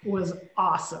was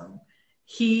awesome.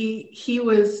 He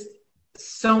was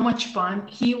so much fun.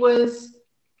 He was,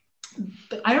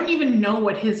 I don't even know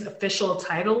what his official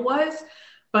title was,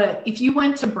 but if you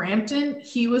went to Brampton,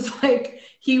 he was like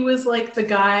the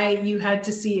guy you had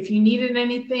to see. If you needed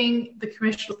anything, the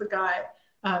commish was the guy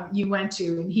you went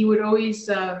to. And he would always,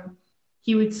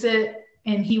 he would sit,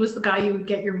 and he was the guy you would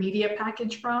get your media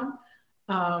package from.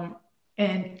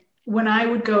 And when I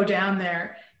would go down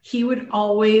there, he would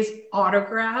always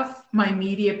autograph my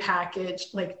media package,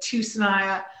 like, to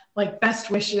Sunaya, like, best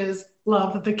wishes,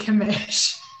 love the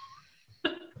commish.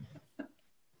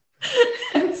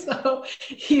 And so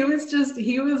he was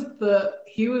the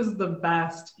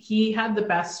best. He had the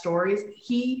best stories.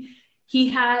 He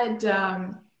had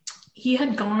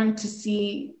gone to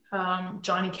see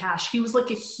Johnny Cash. He was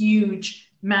like a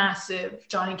huge, massive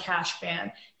Johnny Cash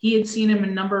fan. He had seen him a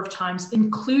number of times,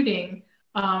 including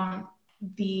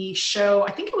the show,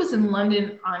 I think it was in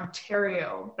London,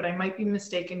 Ontario, but I might be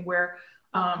mistaken, where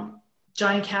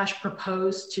Johnny Cash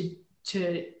proposed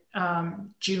to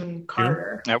June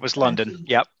Carter. That was London.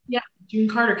 Yep. Yeah, June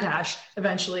Carter Cash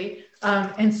eventually.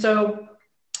 And so,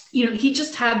 he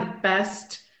just had the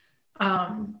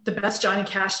best Johnny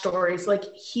Cash stories. Like,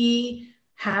 he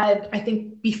had, I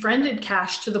think, befriended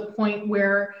Cash to the point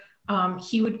where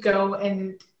he would go,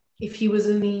 and if he was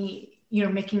in the,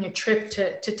 making a trip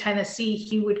to Tennessee,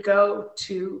 he would go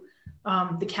to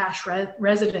the Cash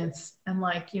residence and,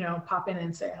 like, pop in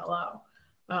and say hello.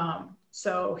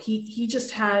 So he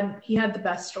had the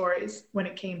best stories when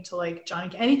it came to, like,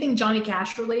 anything Johnny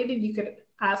Cash related. You could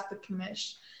ask the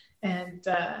commish, and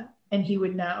he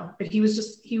would know. But he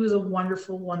was a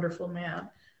wonderful, wonderful man.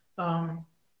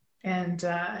 And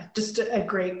just a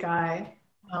great guy,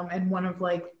 and one of,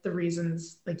 like, the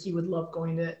reasons, like, you would love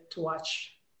going to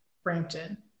watch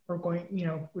Brampton, or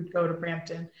would go to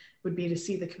Brampton, would be to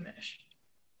see the commish.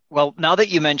 Well, now that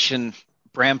you mention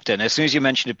Brampton, as soon as you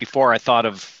mentioned it before, I thought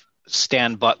of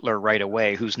Stan Butler right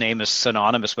away, whose name is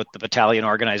synonymous with the battalion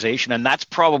organization. And that's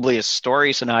probably a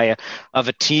story, Sunaya, of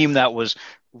a team that was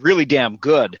really damn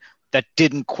good that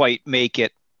didn't quite make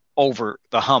it over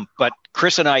the hump. But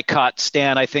Chris and I caught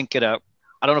Stan, I think, I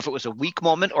don't know if it was a weak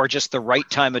moment or just the right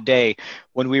time of day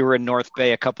when we were in North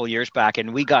Bay a couple of years back,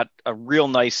 and we got a real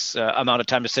nice amount of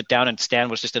time to sit down, and Stan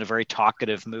was just in a very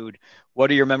talkative mood.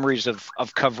 What are your memories of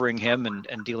covering him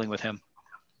and dealing with him?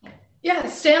 Yeah,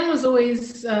 Stan was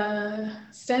always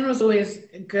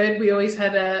good. We always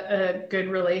had a good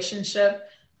relationship.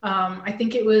 I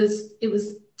think it was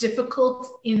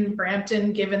difficult in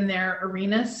Brampton given their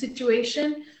arena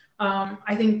situation.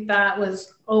 I think that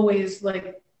was always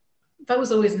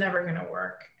never going to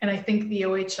work. And I think the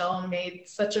OHL made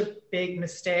such a big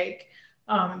mistake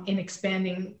in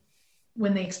expanding,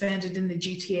 when they expanded in the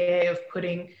GTA, of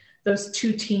putting those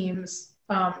two teams,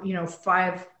 5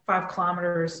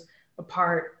 kilometers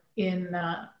apart in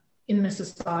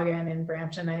Mississauga and in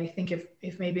Brampton. I think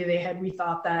if maybe they had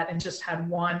rethought that and just had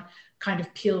one kind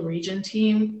of Peel region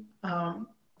team,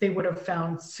 they would have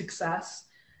found success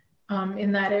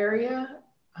in that area.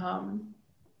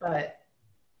 But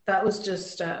that was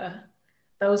just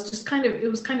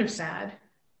kind of sad,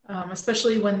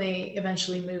 especially when they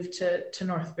eventually moved to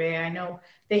North Bay. I know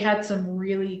they had some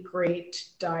really great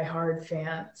diehard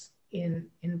fans in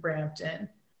Brampton.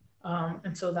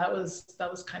 And so that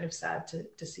was kind of sad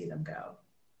to see them go.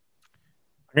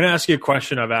 I'm going to ask you a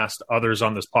question I've asked others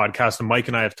on this podcast, and Mike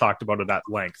and I have talked about it at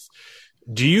length.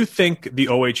 Do you think the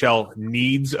OHL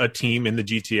needs a team in the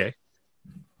GTA?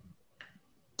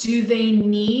 Do they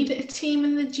need a team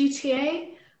in the GTA?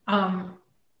 I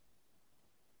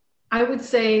would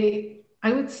say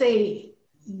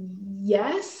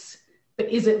yes, but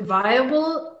is it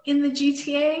viable in the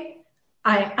GTA?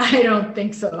 I don't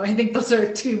think so. I think those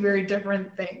are two very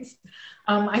different things.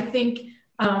 I think,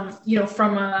 from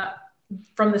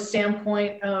the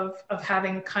standpoint of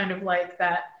having kind of like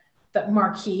that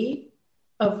marquee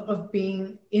of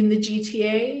being in the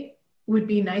GTA would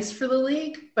be nice for the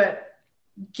league, but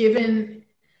given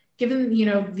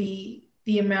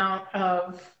the amount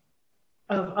of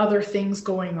other things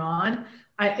going on,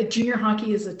 junior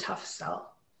hockey is a tough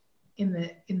sell in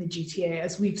the GTA,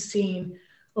 as we've seen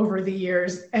over the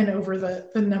years and over the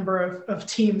number of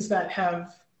teams that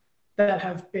have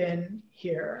been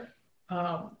here.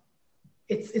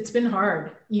 it's been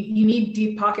hard. You need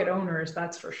deep pocket owners,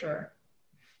 that's for sure.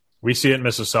 We see it in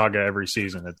Mississauga every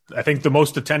season. I think the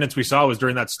most attendance we saw was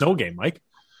during that snow game, Mike.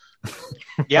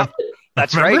 Yeah,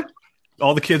 that's right.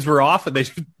 All the kids were off,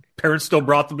 and parents still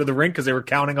brought them to the rink because they were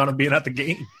counting on them being at the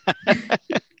game.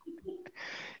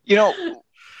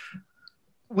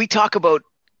 We talk about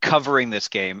covering this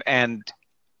game, and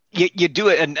you do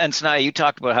it. And Sunaya, you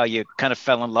talked about how you kind of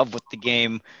fell in love with the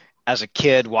game as a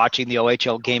kid, watching the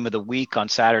OHL Game of the Week on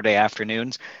Saturday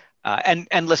afternoons. And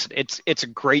listen, it's a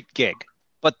great gig,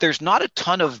 but there's not a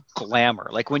ton of glamour.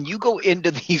 Like when you go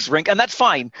into these rinks, and that's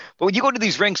fine, but when you go to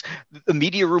these rinks, the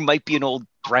media room might be an old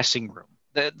dressing room.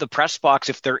 The press box,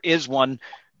 if there is one,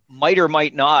 might or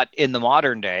might not in the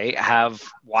modern day have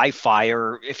Wi-Fi,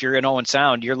 or if you're in Owen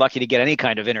Sound, you're lucky to get any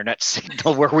kind of internet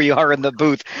signal where we are in the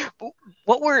booth.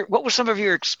 What were some of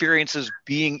your experiences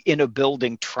being in a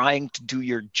building trying to do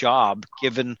your job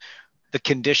given the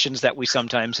conditions that we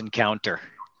sometimes encounter?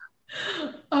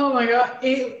 Oh my God.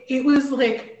 It was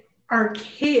like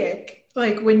archaic.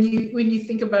 Like when you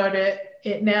think about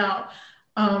it now,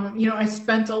 I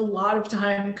spent a lot of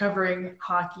time covering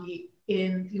hockey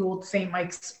in the old St.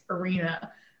 Mike's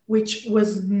Arena, which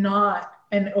was not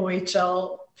an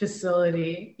OHL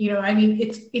facility.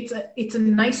 It's a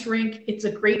nice rink. It's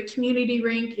a great community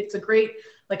rink. It's a great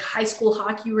like high school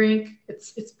hockey rink.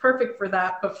 It's perfect for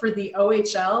that. But for the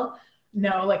OHL,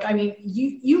 no,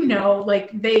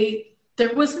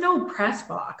 there was no press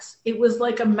box. It was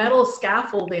like a metal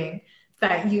scaffolding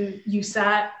that you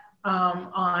sat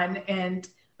on, and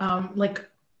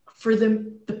for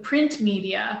the print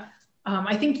media,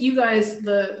 I think you guys,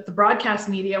 the broadcast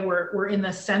media, were in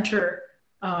the center,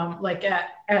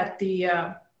 at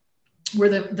the where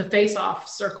the face-off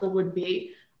circle would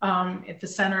be, at the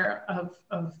center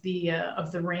of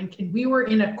the rink, and we were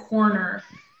in a corner,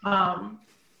 and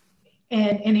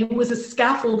it was a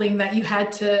scaffolding that you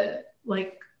had to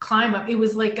climb up. It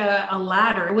was like a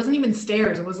ladder. It wasn't even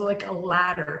stairs. It was like a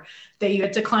ladder that you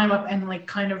had to climb up and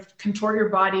kind of contort your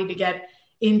body to get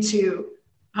into.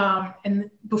 And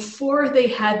before they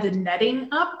had the netting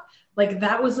up,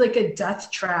 that was like a death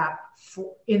trap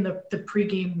in the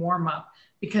pregame warm up,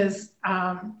 because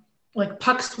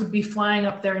pucks would be flying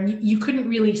up there and you couldn't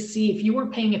really see if you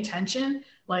weren't paying attention.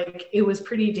 It was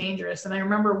pretty dangerous. And I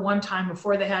remember one time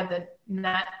before they had the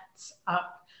nets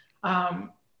up,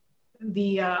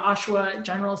 the Oshawa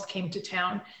Generals came to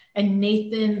town, and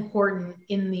Nathan Horton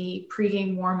in the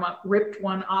pregame warm-up ripped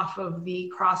one off of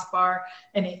the crossbar,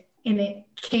 and it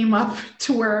came up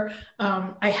to where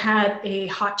I had a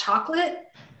hot chocolate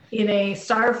in a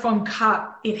styrofoam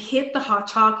cup. It hit the hot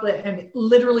chocolate and it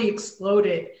literally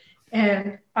exploded,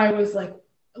 and I was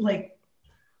like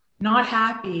not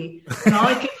happy, and all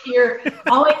I could hear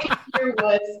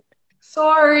was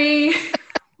 "sorry"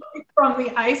 from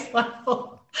the ice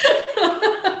level.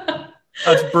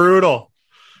 That's brutal.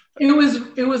 It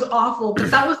was awful,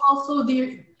 but that was also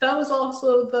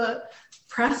the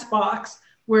press box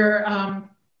where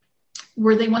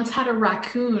they once had a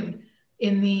raccoon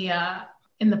in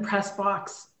the press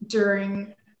box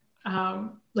during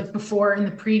before in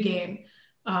the pregame.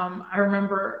 I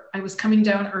remember I was coming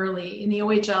down early in the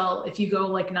OHL. If you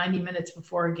go 90 minutes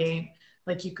before a game,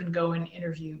 you can go and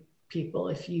interview people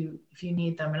if you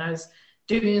need them. And I was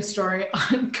doing a story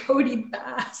on Cody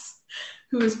Bass,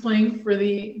 who was playing for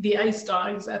the Ice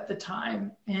Dogs at the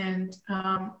time. And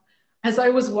as I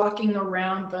was walking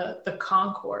around the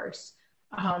concourse,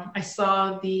 I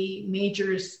saw the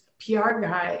Majors PR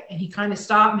guy, and he kind of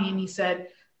stopped me and he said,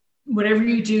 "Whatever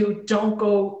you do, don't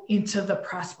go into the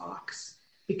press box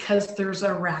because there's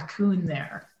a raccoon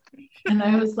there." And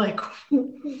I was like,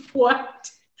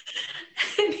 "What?"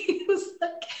 And he was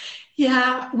like,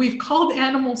 "Yeah, we've called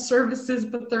animal services,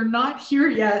 but they're not here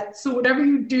yet. So whatever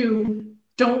you do,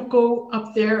 don't go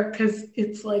up there because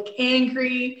it's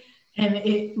angry, and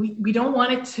we don't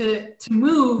want it to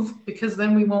move because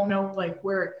then we won't know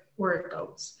where it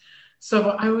goes."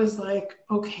 So I was like,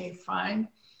 okay, fine.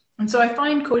 And so I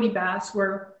find Cody Bass.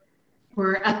 We're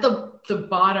at the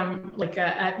bottom,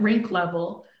 at rink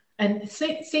level. And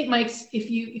St. Mike's,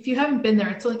 if you haven't been there,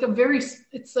 it's a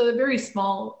very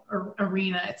small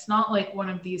arena. It's not like one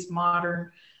of these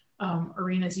modern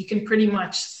arenas. You can pretty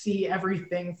much see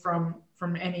everything from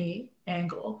any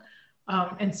angle.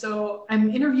 And so I'm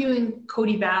interviewing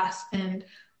Cody Bass, and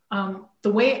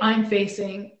the way I'm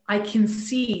facing, I can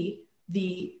see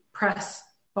the press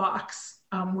box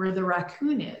where the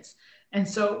raccoon is. And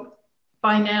so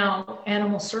by now,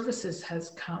 Animal Services has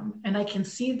come, and I can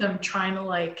see them trying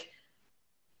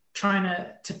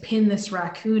to pin this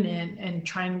raccoon in and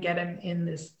try and get him in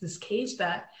this cage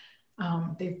that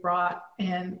they've brought.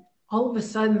 And all of a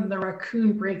sudden the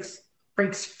raccoon breaks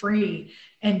free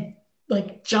and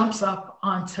like jumps up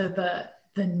onto the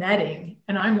netting.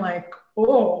 And I'm like,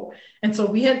 oh. And so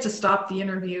we had to stop the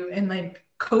interview, and like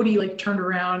Cody like turned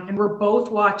around, and we're both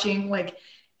watching like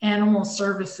animal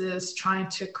services trying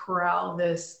to corral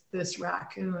this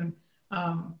raccoon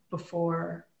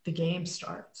before the game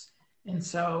starts. And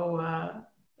so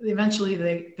eventually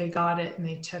they got it, and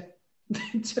they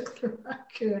took the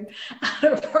raccoon out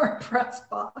of our press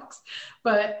box.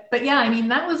 But yeah, I mean,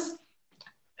 that was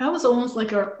almost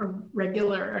like a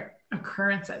regular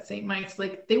occurrence at St. Mike's.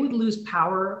 Like they would lose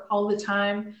power all the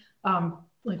time.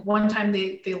 Like one time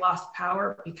they lost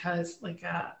power because like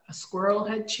a squirrel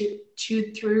had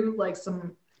chewed through like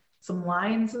some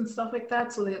lines and stuff like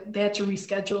that. So they had to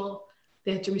reschedule.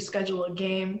 They had to reschedule a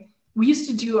game. We used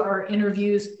to do our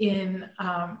interviews in,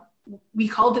 we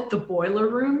called it the boiler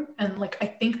room. And like, I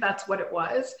think that's what it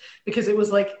was, because it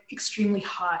was like extremely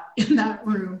hot in that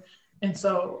room. And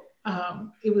so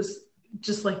it was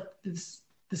just like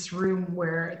this room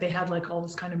where they had like all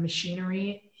this kind of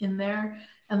machinery in there.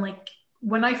 And like,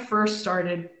 when I first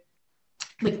started,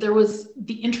 like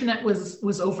the internet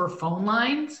was over phone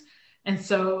lines. And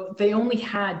so they only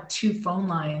had 2 phone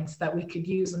lines that we could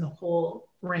use in the whole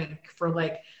rink for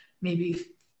like maybe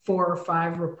 4 or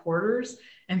 5 reporters.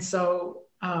 And so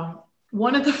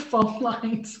one of the phone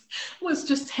lines was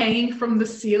just hanging from the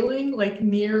ceiling, like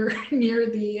near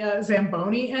the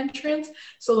Zamboni entrance.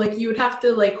 So like you would have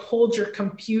to like hold your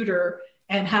computer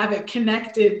and have it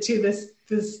connected to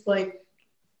this like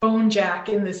phone jack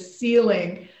in the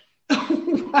ceiling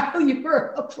while you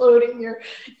were uploading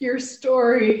your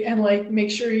story, and like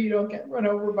make sure you don't get run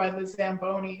over by the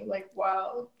Zamboni like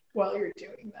while you're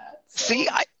doing that. So. See,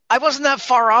 I wasn't that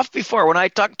far off before. When I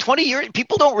talked 20 years,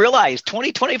 people don't realize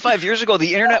 25 years ago,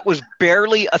 the internet was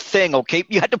barely a thing. Okay.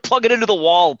 You had to plug it into the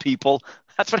wall, people.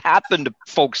 That's what happened to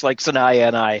folks like Sunaya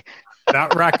and I.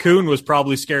 That raccoon was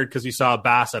probably scared because he saw a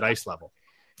bass at ice level.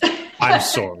 I'm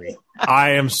sorry.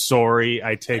 I am sorry.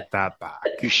 I take that back.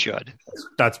 You should.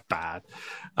 That's bad.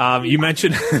 You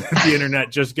mentioned the internet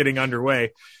just getting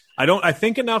underway. I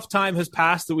think enough time has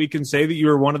passed that we can say that you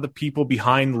were one of the people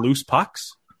behind Loose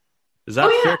Pucks. Is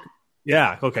that fair?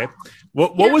 Yeah. Okay.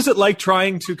 What was it like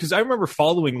trying to, because I remember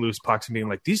following Loose Pucks and being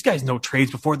like, these guys know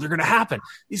trades before they're going to happen.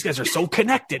 These guys are so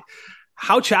connected.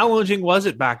 How challenging was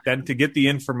it back then to get the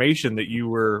information that you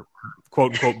were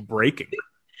quote unquote breaking?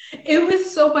 It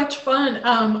was so much fun.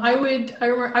 I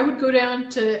would go down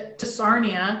to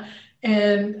Sarnia,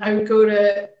 and I would go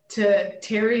to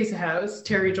Terry's house,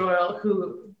 Terry Doyle,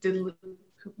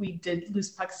 we did Loose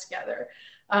Pucks together.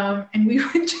 And we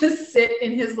would just sit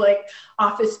in his like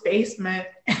office basement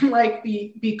and like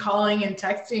be calling and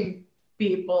texting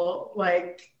people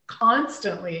like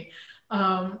constantly.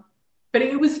 But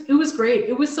it was great.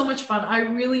 It was so much fun. I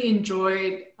really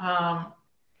enjoyed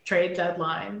trade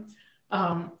deadline.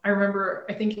 I remember,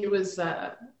 I think it was,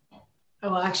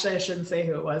 well, actually I shouldn't say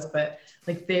who it was, but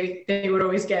like they would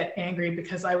always get angry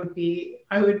because I would be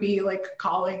like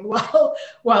calling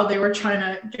while they were trying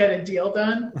to get a deal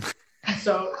done.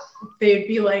 So they'd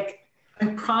be like, I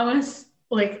promise,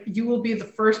 like, you will be the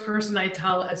first person I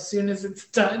tell as soon as it's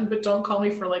done, but don't call me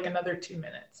for like another 2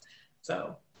 minutes.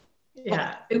 So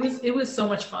yeah, it was so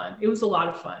much fun. It was a lot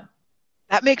of fun.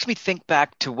 That makes me think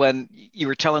back to when you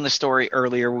were telling the story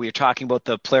earlier. We were talking about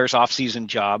the players' off-season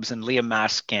jobs, and Liam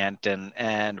Maskant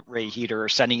and Ray Heater are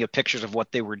sending you pictures of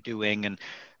what they were doing. And,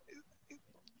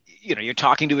 you know, you're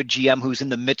talking to a GM who's in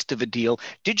the midst of a deal.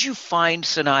 Did you find,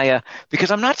 Sunaya,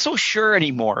 because I'm not so sure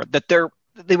anymore, that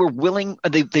they were willing,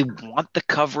 they want the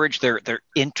coverage, they're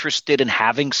interested in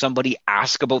having somebody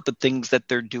ask about the things that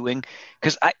they're doing?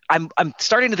 Because I'm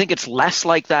starting to think it's less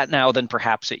like that now than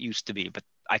perhaps it used to be, but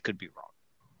I could be wrong.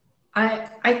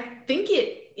 I think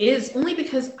it is, only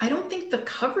because I don't think the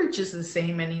coverage is the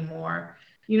same anymore.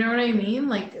 You know what I mean?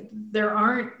 Like there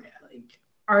aren't, like,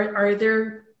 are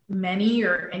there many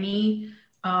or any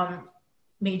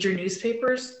major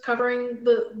newspapers covering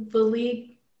the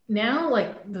league now?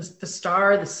 Like the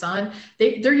Star, the Sun.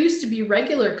 There used to be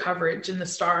regular coverage in the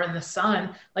Star and the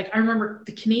Sun. Like I remember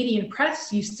the Canadian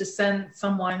Press used to send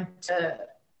someone to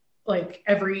like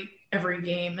every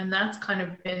game, and that's kind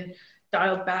of been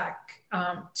dialed back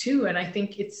too. And I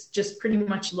think it's just pretty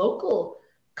much local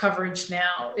coverage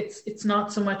now. It's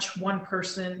not so much one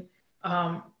person,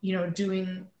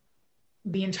 doing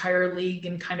the entire league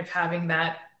and kind of having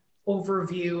that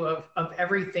overview of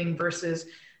everything versus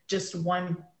just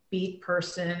one beat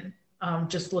person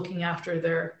just looking after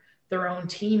their own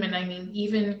team. And I mean,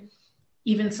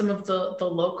 even some of the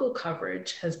local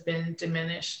coverage has been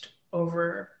diminished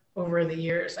over the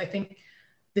years. I think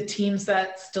the teams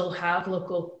that still have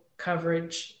local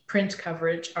coverage, print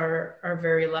coverage, are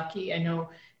very lucky. I know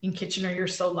in Kitchener, you're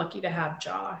so lucky to have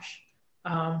Josh.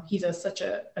 He does such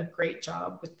a great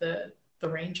job with the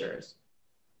Rangers.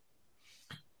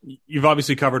 You've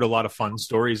obviously covered a lot of fun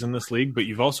stories in this league, but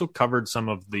you've also covered some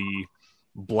of the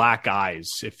black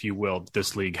eyes, if you will,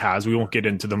 this league has. We won't get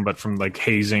into them, but from like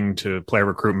hazing to player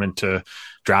recruitment to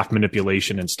draft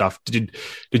manipulation and stuff. Did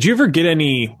you ever get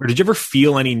any, or did you ever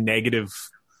feel any negative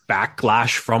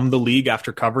backlash from the league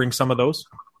after covering some of those?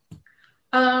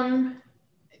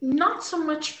 Not so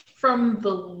much from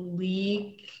the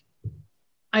league,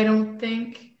 I don't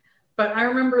think, but I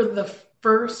remember the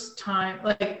first time,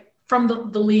 like from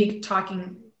the league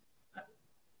talking,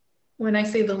 when I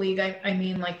say the league, I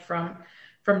mean like from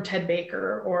Ted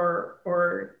Baker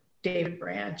or David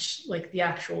Branch, like the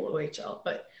actual OHL.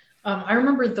 But I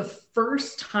remember the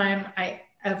first time I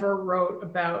ever wrote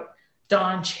about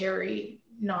Don Cherry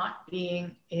not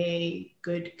being a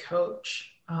good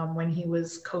coach when he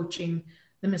was coaching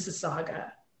the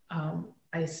Mississauga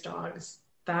Ice Dogs.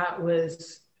 That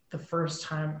was the first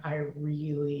time I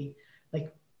really,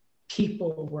 like,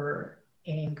 people were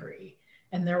angry.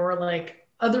 And there were like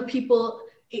other people,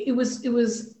 it was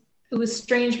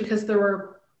strange because there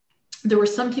were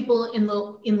some people in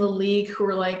the league who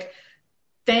were like,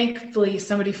 thankfully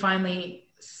somebody finally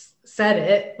said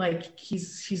it, like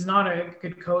he's not a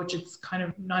good coach. It's kind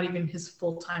of not even his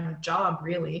full-time job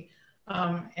really.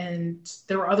 And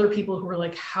there were other people who were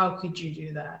like, how could you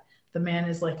do that? The man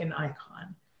is like an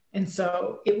icon. And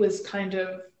so it was kind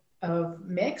of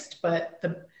mixed, but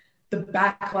the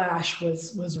backlash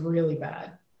was really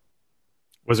bad.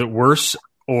 Was it worse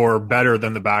or better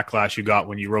than the backlash you got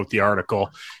when you wrote the article,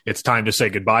 "It's time to say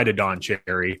goodbye to Don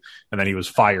Cherry," and then he was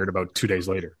fired about 2 days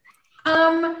later?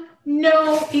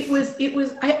 No, it was,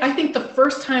 I think the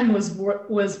first time was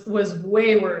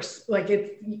way worse. Like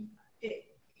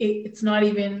it's not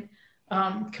even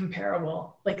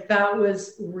comparable. Like that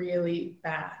was really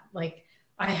bad. Like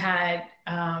I had,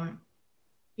 I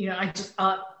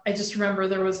just remember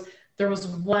there was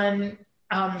one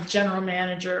general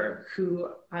manager who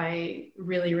I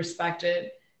really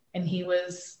respected, and he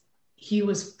was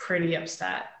pretty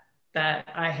upset that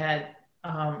I had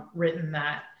written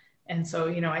that. And so,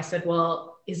 I said,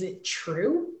 well, is it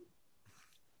true?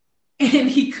 And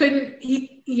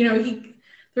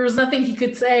there was nothing he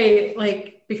could say,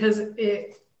 like, because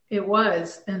it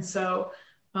was. And so,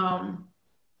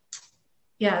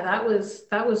 yeah, that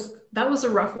was a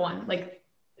rough one. Like,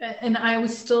 and I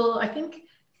was still, I think,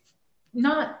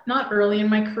 not early in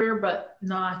my career, but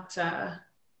not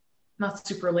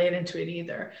super late into it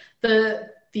either.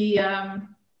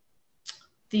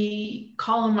 The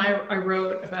column I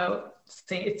wrote about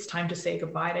saying it's time to say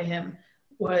goodbye to him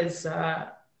was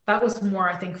that was more,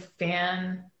 I think,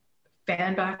 fan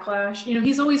backlash.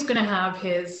 He's always going to have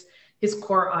his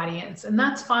core audience, and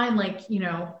that's fine. Like,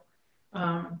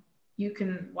 you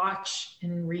can watch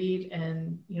and read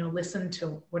and listen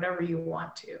to whatever you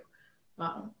want to.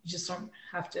 You just don't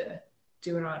have to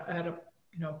do it at a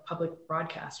public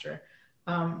broadcaster.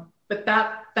 But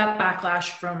that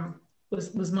backlash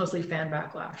was mostly fan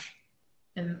backlash,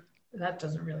 and that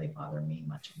doesn't really bother me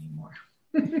much anymore.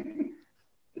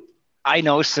 I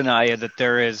know, Sunaya, that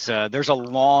there's a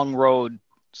long road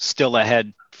still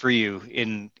ahead for you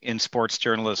in sports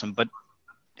journalism. But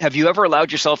have you ever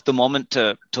allowed yourself the moment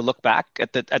to look back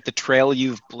at the trail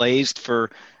you've blazed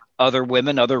for other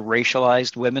women, other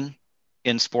racialized women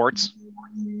in sports?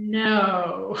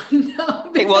 No.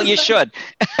 Hey, well, you should.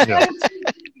 Yeah.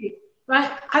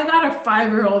 I got a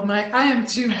 5-year-old, Mike. I am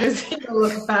too busy to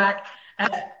look back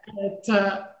at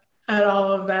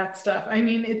all of that stuff. I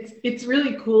mean, it's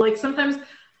really cool. Like sometimes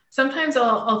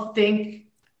I'll think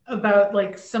about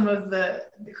like some of the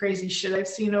crazy shit I've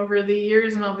seen over the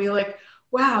years, and I'll be like,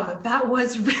 wow, that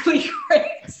was really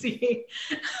crazy.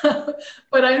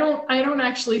 But I don't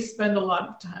actually spend a lot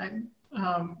of time,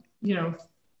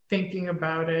 thinking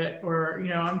about it, or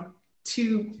I'm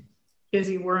too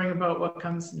busy worrying about what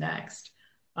comes next.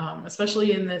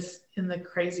 Especially in the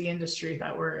crazy industry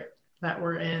that we're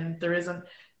in, there isn't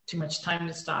too much time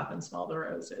to stop and smell the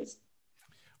roses.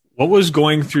 What was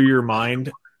going through your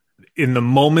mind in the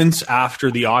moments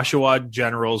after the Oshawa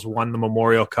Generals won the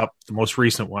Memorial Cup, the most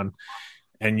recent one,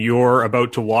 and you're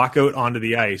about to walk out onto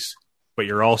the ice, but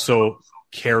you're also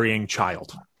carrying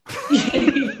child?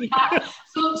 Yeah.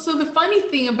 So the funny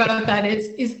thing about that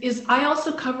is I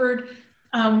also covered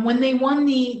when they won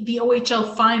the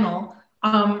OHL final.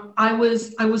 I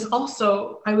was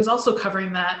also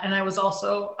covering that, and I was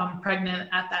also pregnant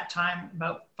at that time,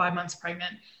 about 5 months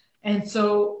pregnant. And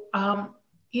so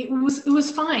it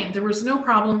was fine. There was no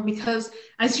problem because,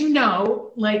 as you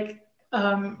know, like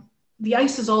the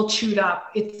ice is all chewed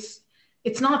up.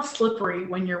 It's not slippery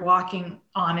when you're walking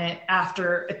on it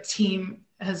after a team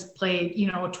has played,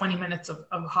 20 minutes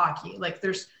of hockey. Like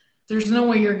there's no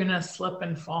way you're going to slip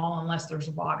and fall unless there's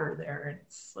water there and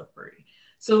it's slippery.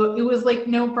 So it was like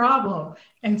no problem.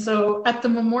 And so at the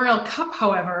Memorial Cup,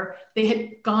 however, they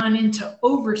had gone into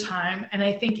overtime, and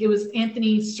I think it was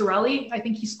Anthony Cirelli. I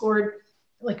think he scored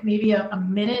like maybe a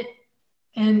minute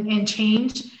and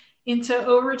change into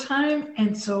overtime.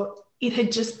 And so it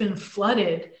had just been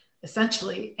flooded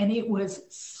essentially, and it was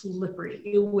slippery.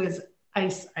 It was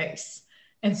ice.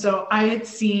 And so I had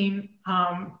seen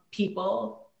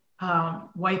people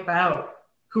wipe out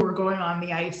who were going on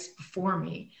the ice before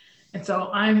me. And so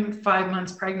I'm 5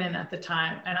 months pregnant at the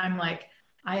time, and I'm like,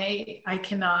 I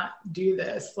cannot do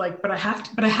this. Like, but I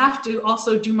have to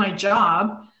also do my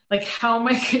job. Like, how am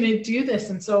I going to do this?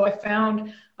 And so I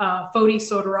found Fodi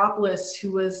Soteropoulos,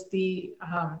 who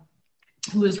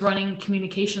was running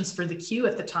communications for the Q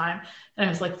at the time. And I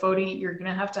was like, Fodi, you're going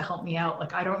to have to help me out.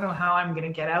 Like, I don't know how I'm going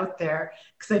to get out there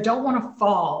because I don't want to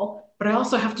fall, but I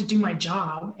also have to do my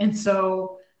job. And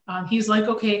so he's like,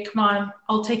 okay, come on,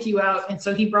 I'll take you out. And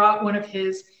so he brought one of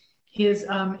his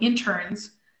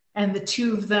interns, and the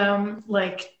two of them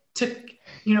like took,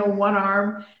 one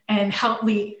arm and helped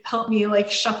me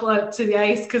like shuffle out to the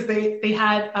ice because they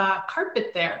had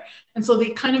carpet there. And so they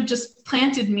kind of just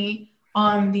planted me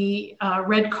on the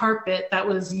red carpet that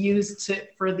was used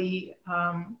for the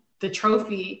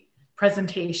trophy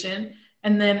presentation.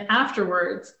 And then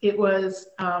afterwards, it was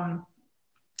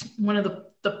one of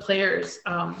the players,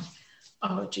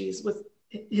 with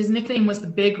his nickname was the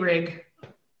Big Rig,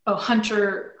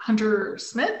 Hunter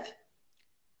Smith.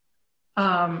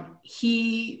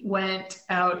 He went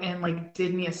out and like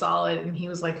did me a solid, and he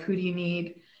was like, who do you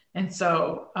need? And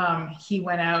so he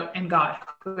went out and got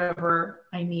whoever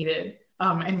I needed,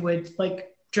 and would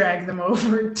like drag them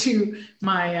over to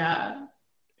my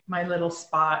my little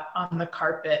spot on the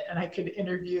carpet, and I could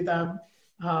interview them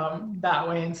that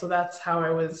way. And so that's how I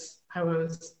was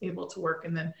able to work.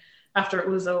 And then after it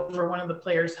was over, one of the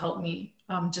players helped me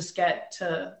just get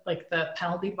to like the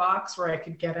penalty box where I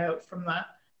could get out from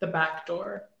the back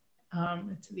door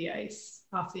into the ice,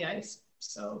 off the ice.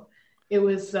 So it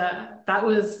was, that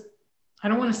was, I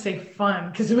don't want to say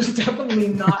fun because it was definitely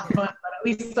not fun, but at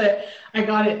least I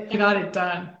got it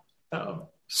done. So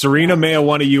Serena may have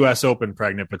won a U.S. Open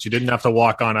pregnant, but you didn't have to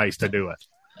walk on ice to do it.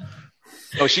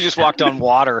 Oh, she just walked on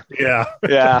water. Yeah.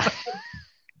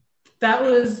 That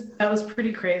was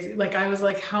pretty crazy. Like, I was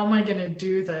like, how am I going to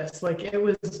do this? Like, it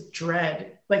was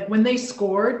dread. Like, when they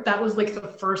scored, that was like the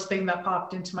first thing that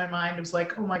popped into my mind. It was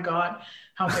like, oh my God,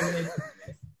 how am I going to do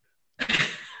this?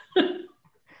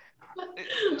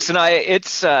 Sunaya,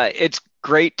 it's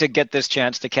great to get this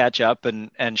chance to catch up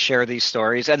and share these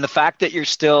stories. And the fact that you're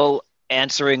still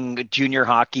answering junior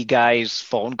hockey guys'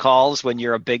 phone calls when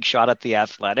you're a big shot at the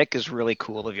Athletic is really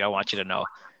cool of you. I want you to know.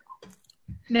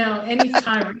 No,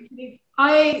 anytime.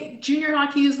 Junior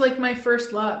hockey is like my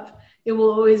first love. It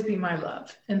will always be my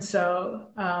love. And so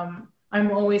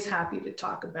I'm always happy to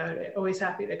talk about it, always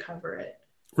happy to cover it.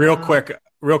 Real quick,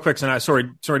 and sorry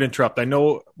to interrupt. I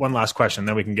know one last question,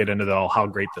 then we can get into how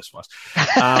great this was.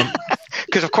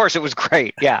 Because of course it was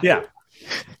great. Yeah. Yeah.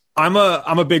 I'm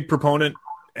a big proponent,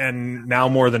 and now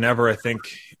more than ever, I think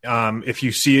if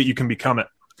you see it, you can become it.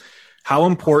 How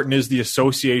important is the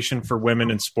Association for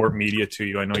Women in Sport Media to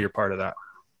you? I know you're part of that.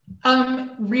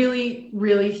 Really,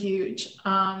 really huge.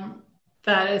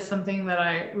 That is something that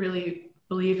I really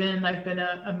believe in. I've been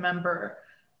a member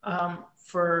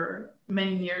for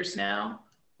many years now.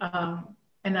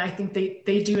 And I think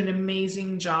they do an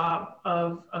amazing job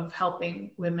of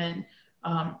helping women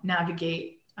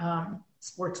navigate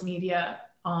sports media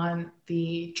on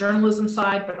the journalism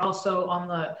side, but also on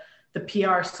the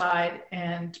PR side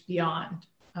and beyond.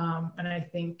 And I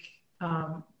think,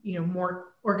 more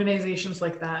organizations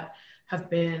like that have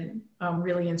been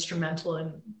really instrumental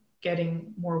in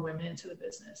getting more women into the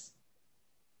business.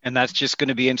 And that's just going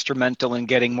to be instrumental in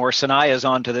getting more Sunayas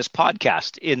onto this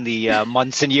podcast in the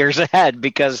months and years ahead,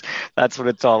 because that's what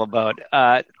it's all about.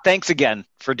 Thanks again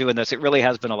for doing this. It really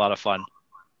has been a lot of fun.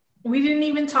 We didn't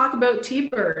even talk about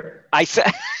T-Bird. I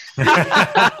said...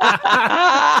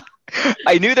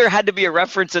 I knew there had to be a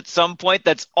reference at some point.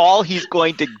 That's all he's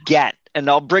going to get. And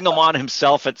I'll bring him on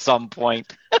himself at some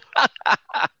point.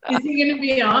 Is he going to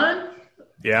be on?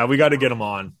 Yeah, we got to get him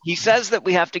on. He says that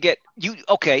we have to get you.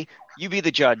 Okay, you be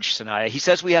the judge, Sunaya. He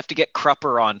says we have to get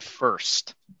Crupper on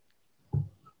first.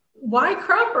 Why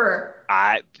Crupper?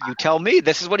 You tell me.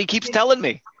 This is what he keeps telling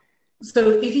me.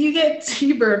 So if you get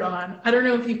T-Bird on, I don't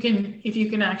know if you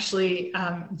can actually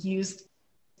use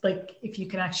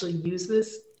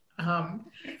this.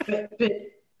 But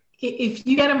if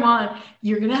you get him on,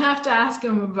 you're gonna have to ask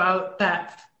him about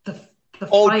the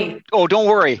fight. Oh, don't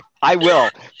worry, I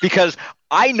will, because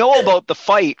I know about the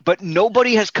fight, but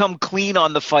nobody has come clean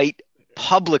on the fight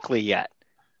publicly yet.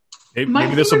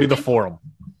 Maybe this will be the forum.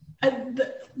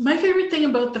 My favorite thing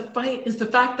about the fight is the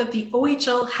fact that the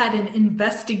OHL had an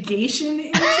investigation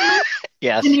into it.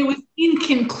 Yes. And it was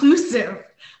inconclusive.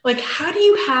 Like, how do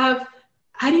you have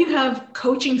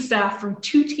coaching staff from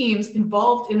two teams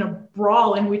involved in a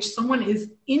brawl in which someone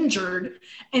is injured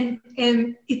and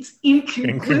it's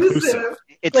inconclusive?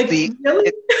 It's like, the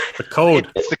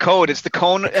code. It's the code. It's the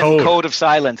code of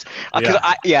silence. Because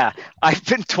I've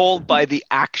been told by the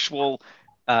actual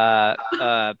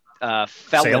felon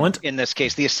assailant? in this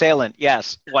case, the assailant,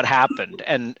 yes, what happened.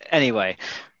 And anyway,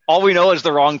 all we know is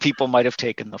the wrong people might have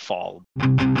taken the fall.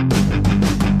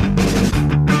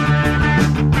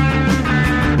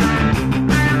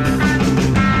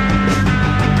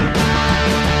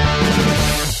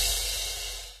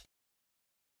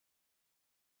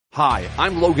 Hi,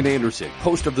 I'm Logan Anderson,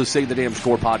 host of the Say the Damn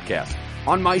Score podcast.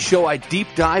 On my show, I deep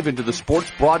dive into the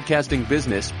sports broadcasting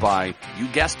business by, you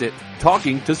guessed it,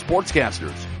 talking to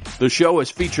sportscasters. The show has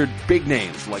featured big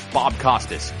names like Bob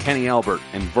Costas, Kenny Albert,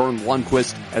 and Vern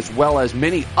Lundquist, as well as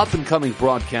many up-and-coming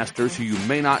broadcasters who you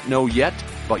may not know yet,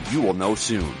 but you will know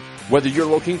soon. Whether you're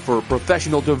looking for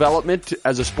professional development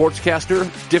as a sportscaster,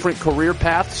 different career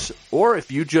paths, or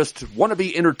if you just want to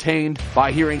be entertained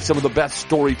by hearing some of the best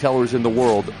storytellers in the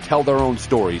world tell their own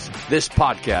stories, this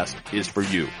podcast is for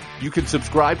you. You can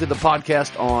subscribe to the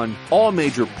podcast on all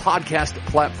major podcast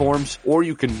platforms, or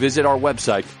you can visit our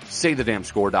website,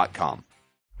 saythedamnscore.com.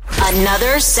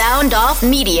 Another Sound Off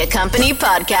Media Company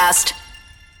podcast.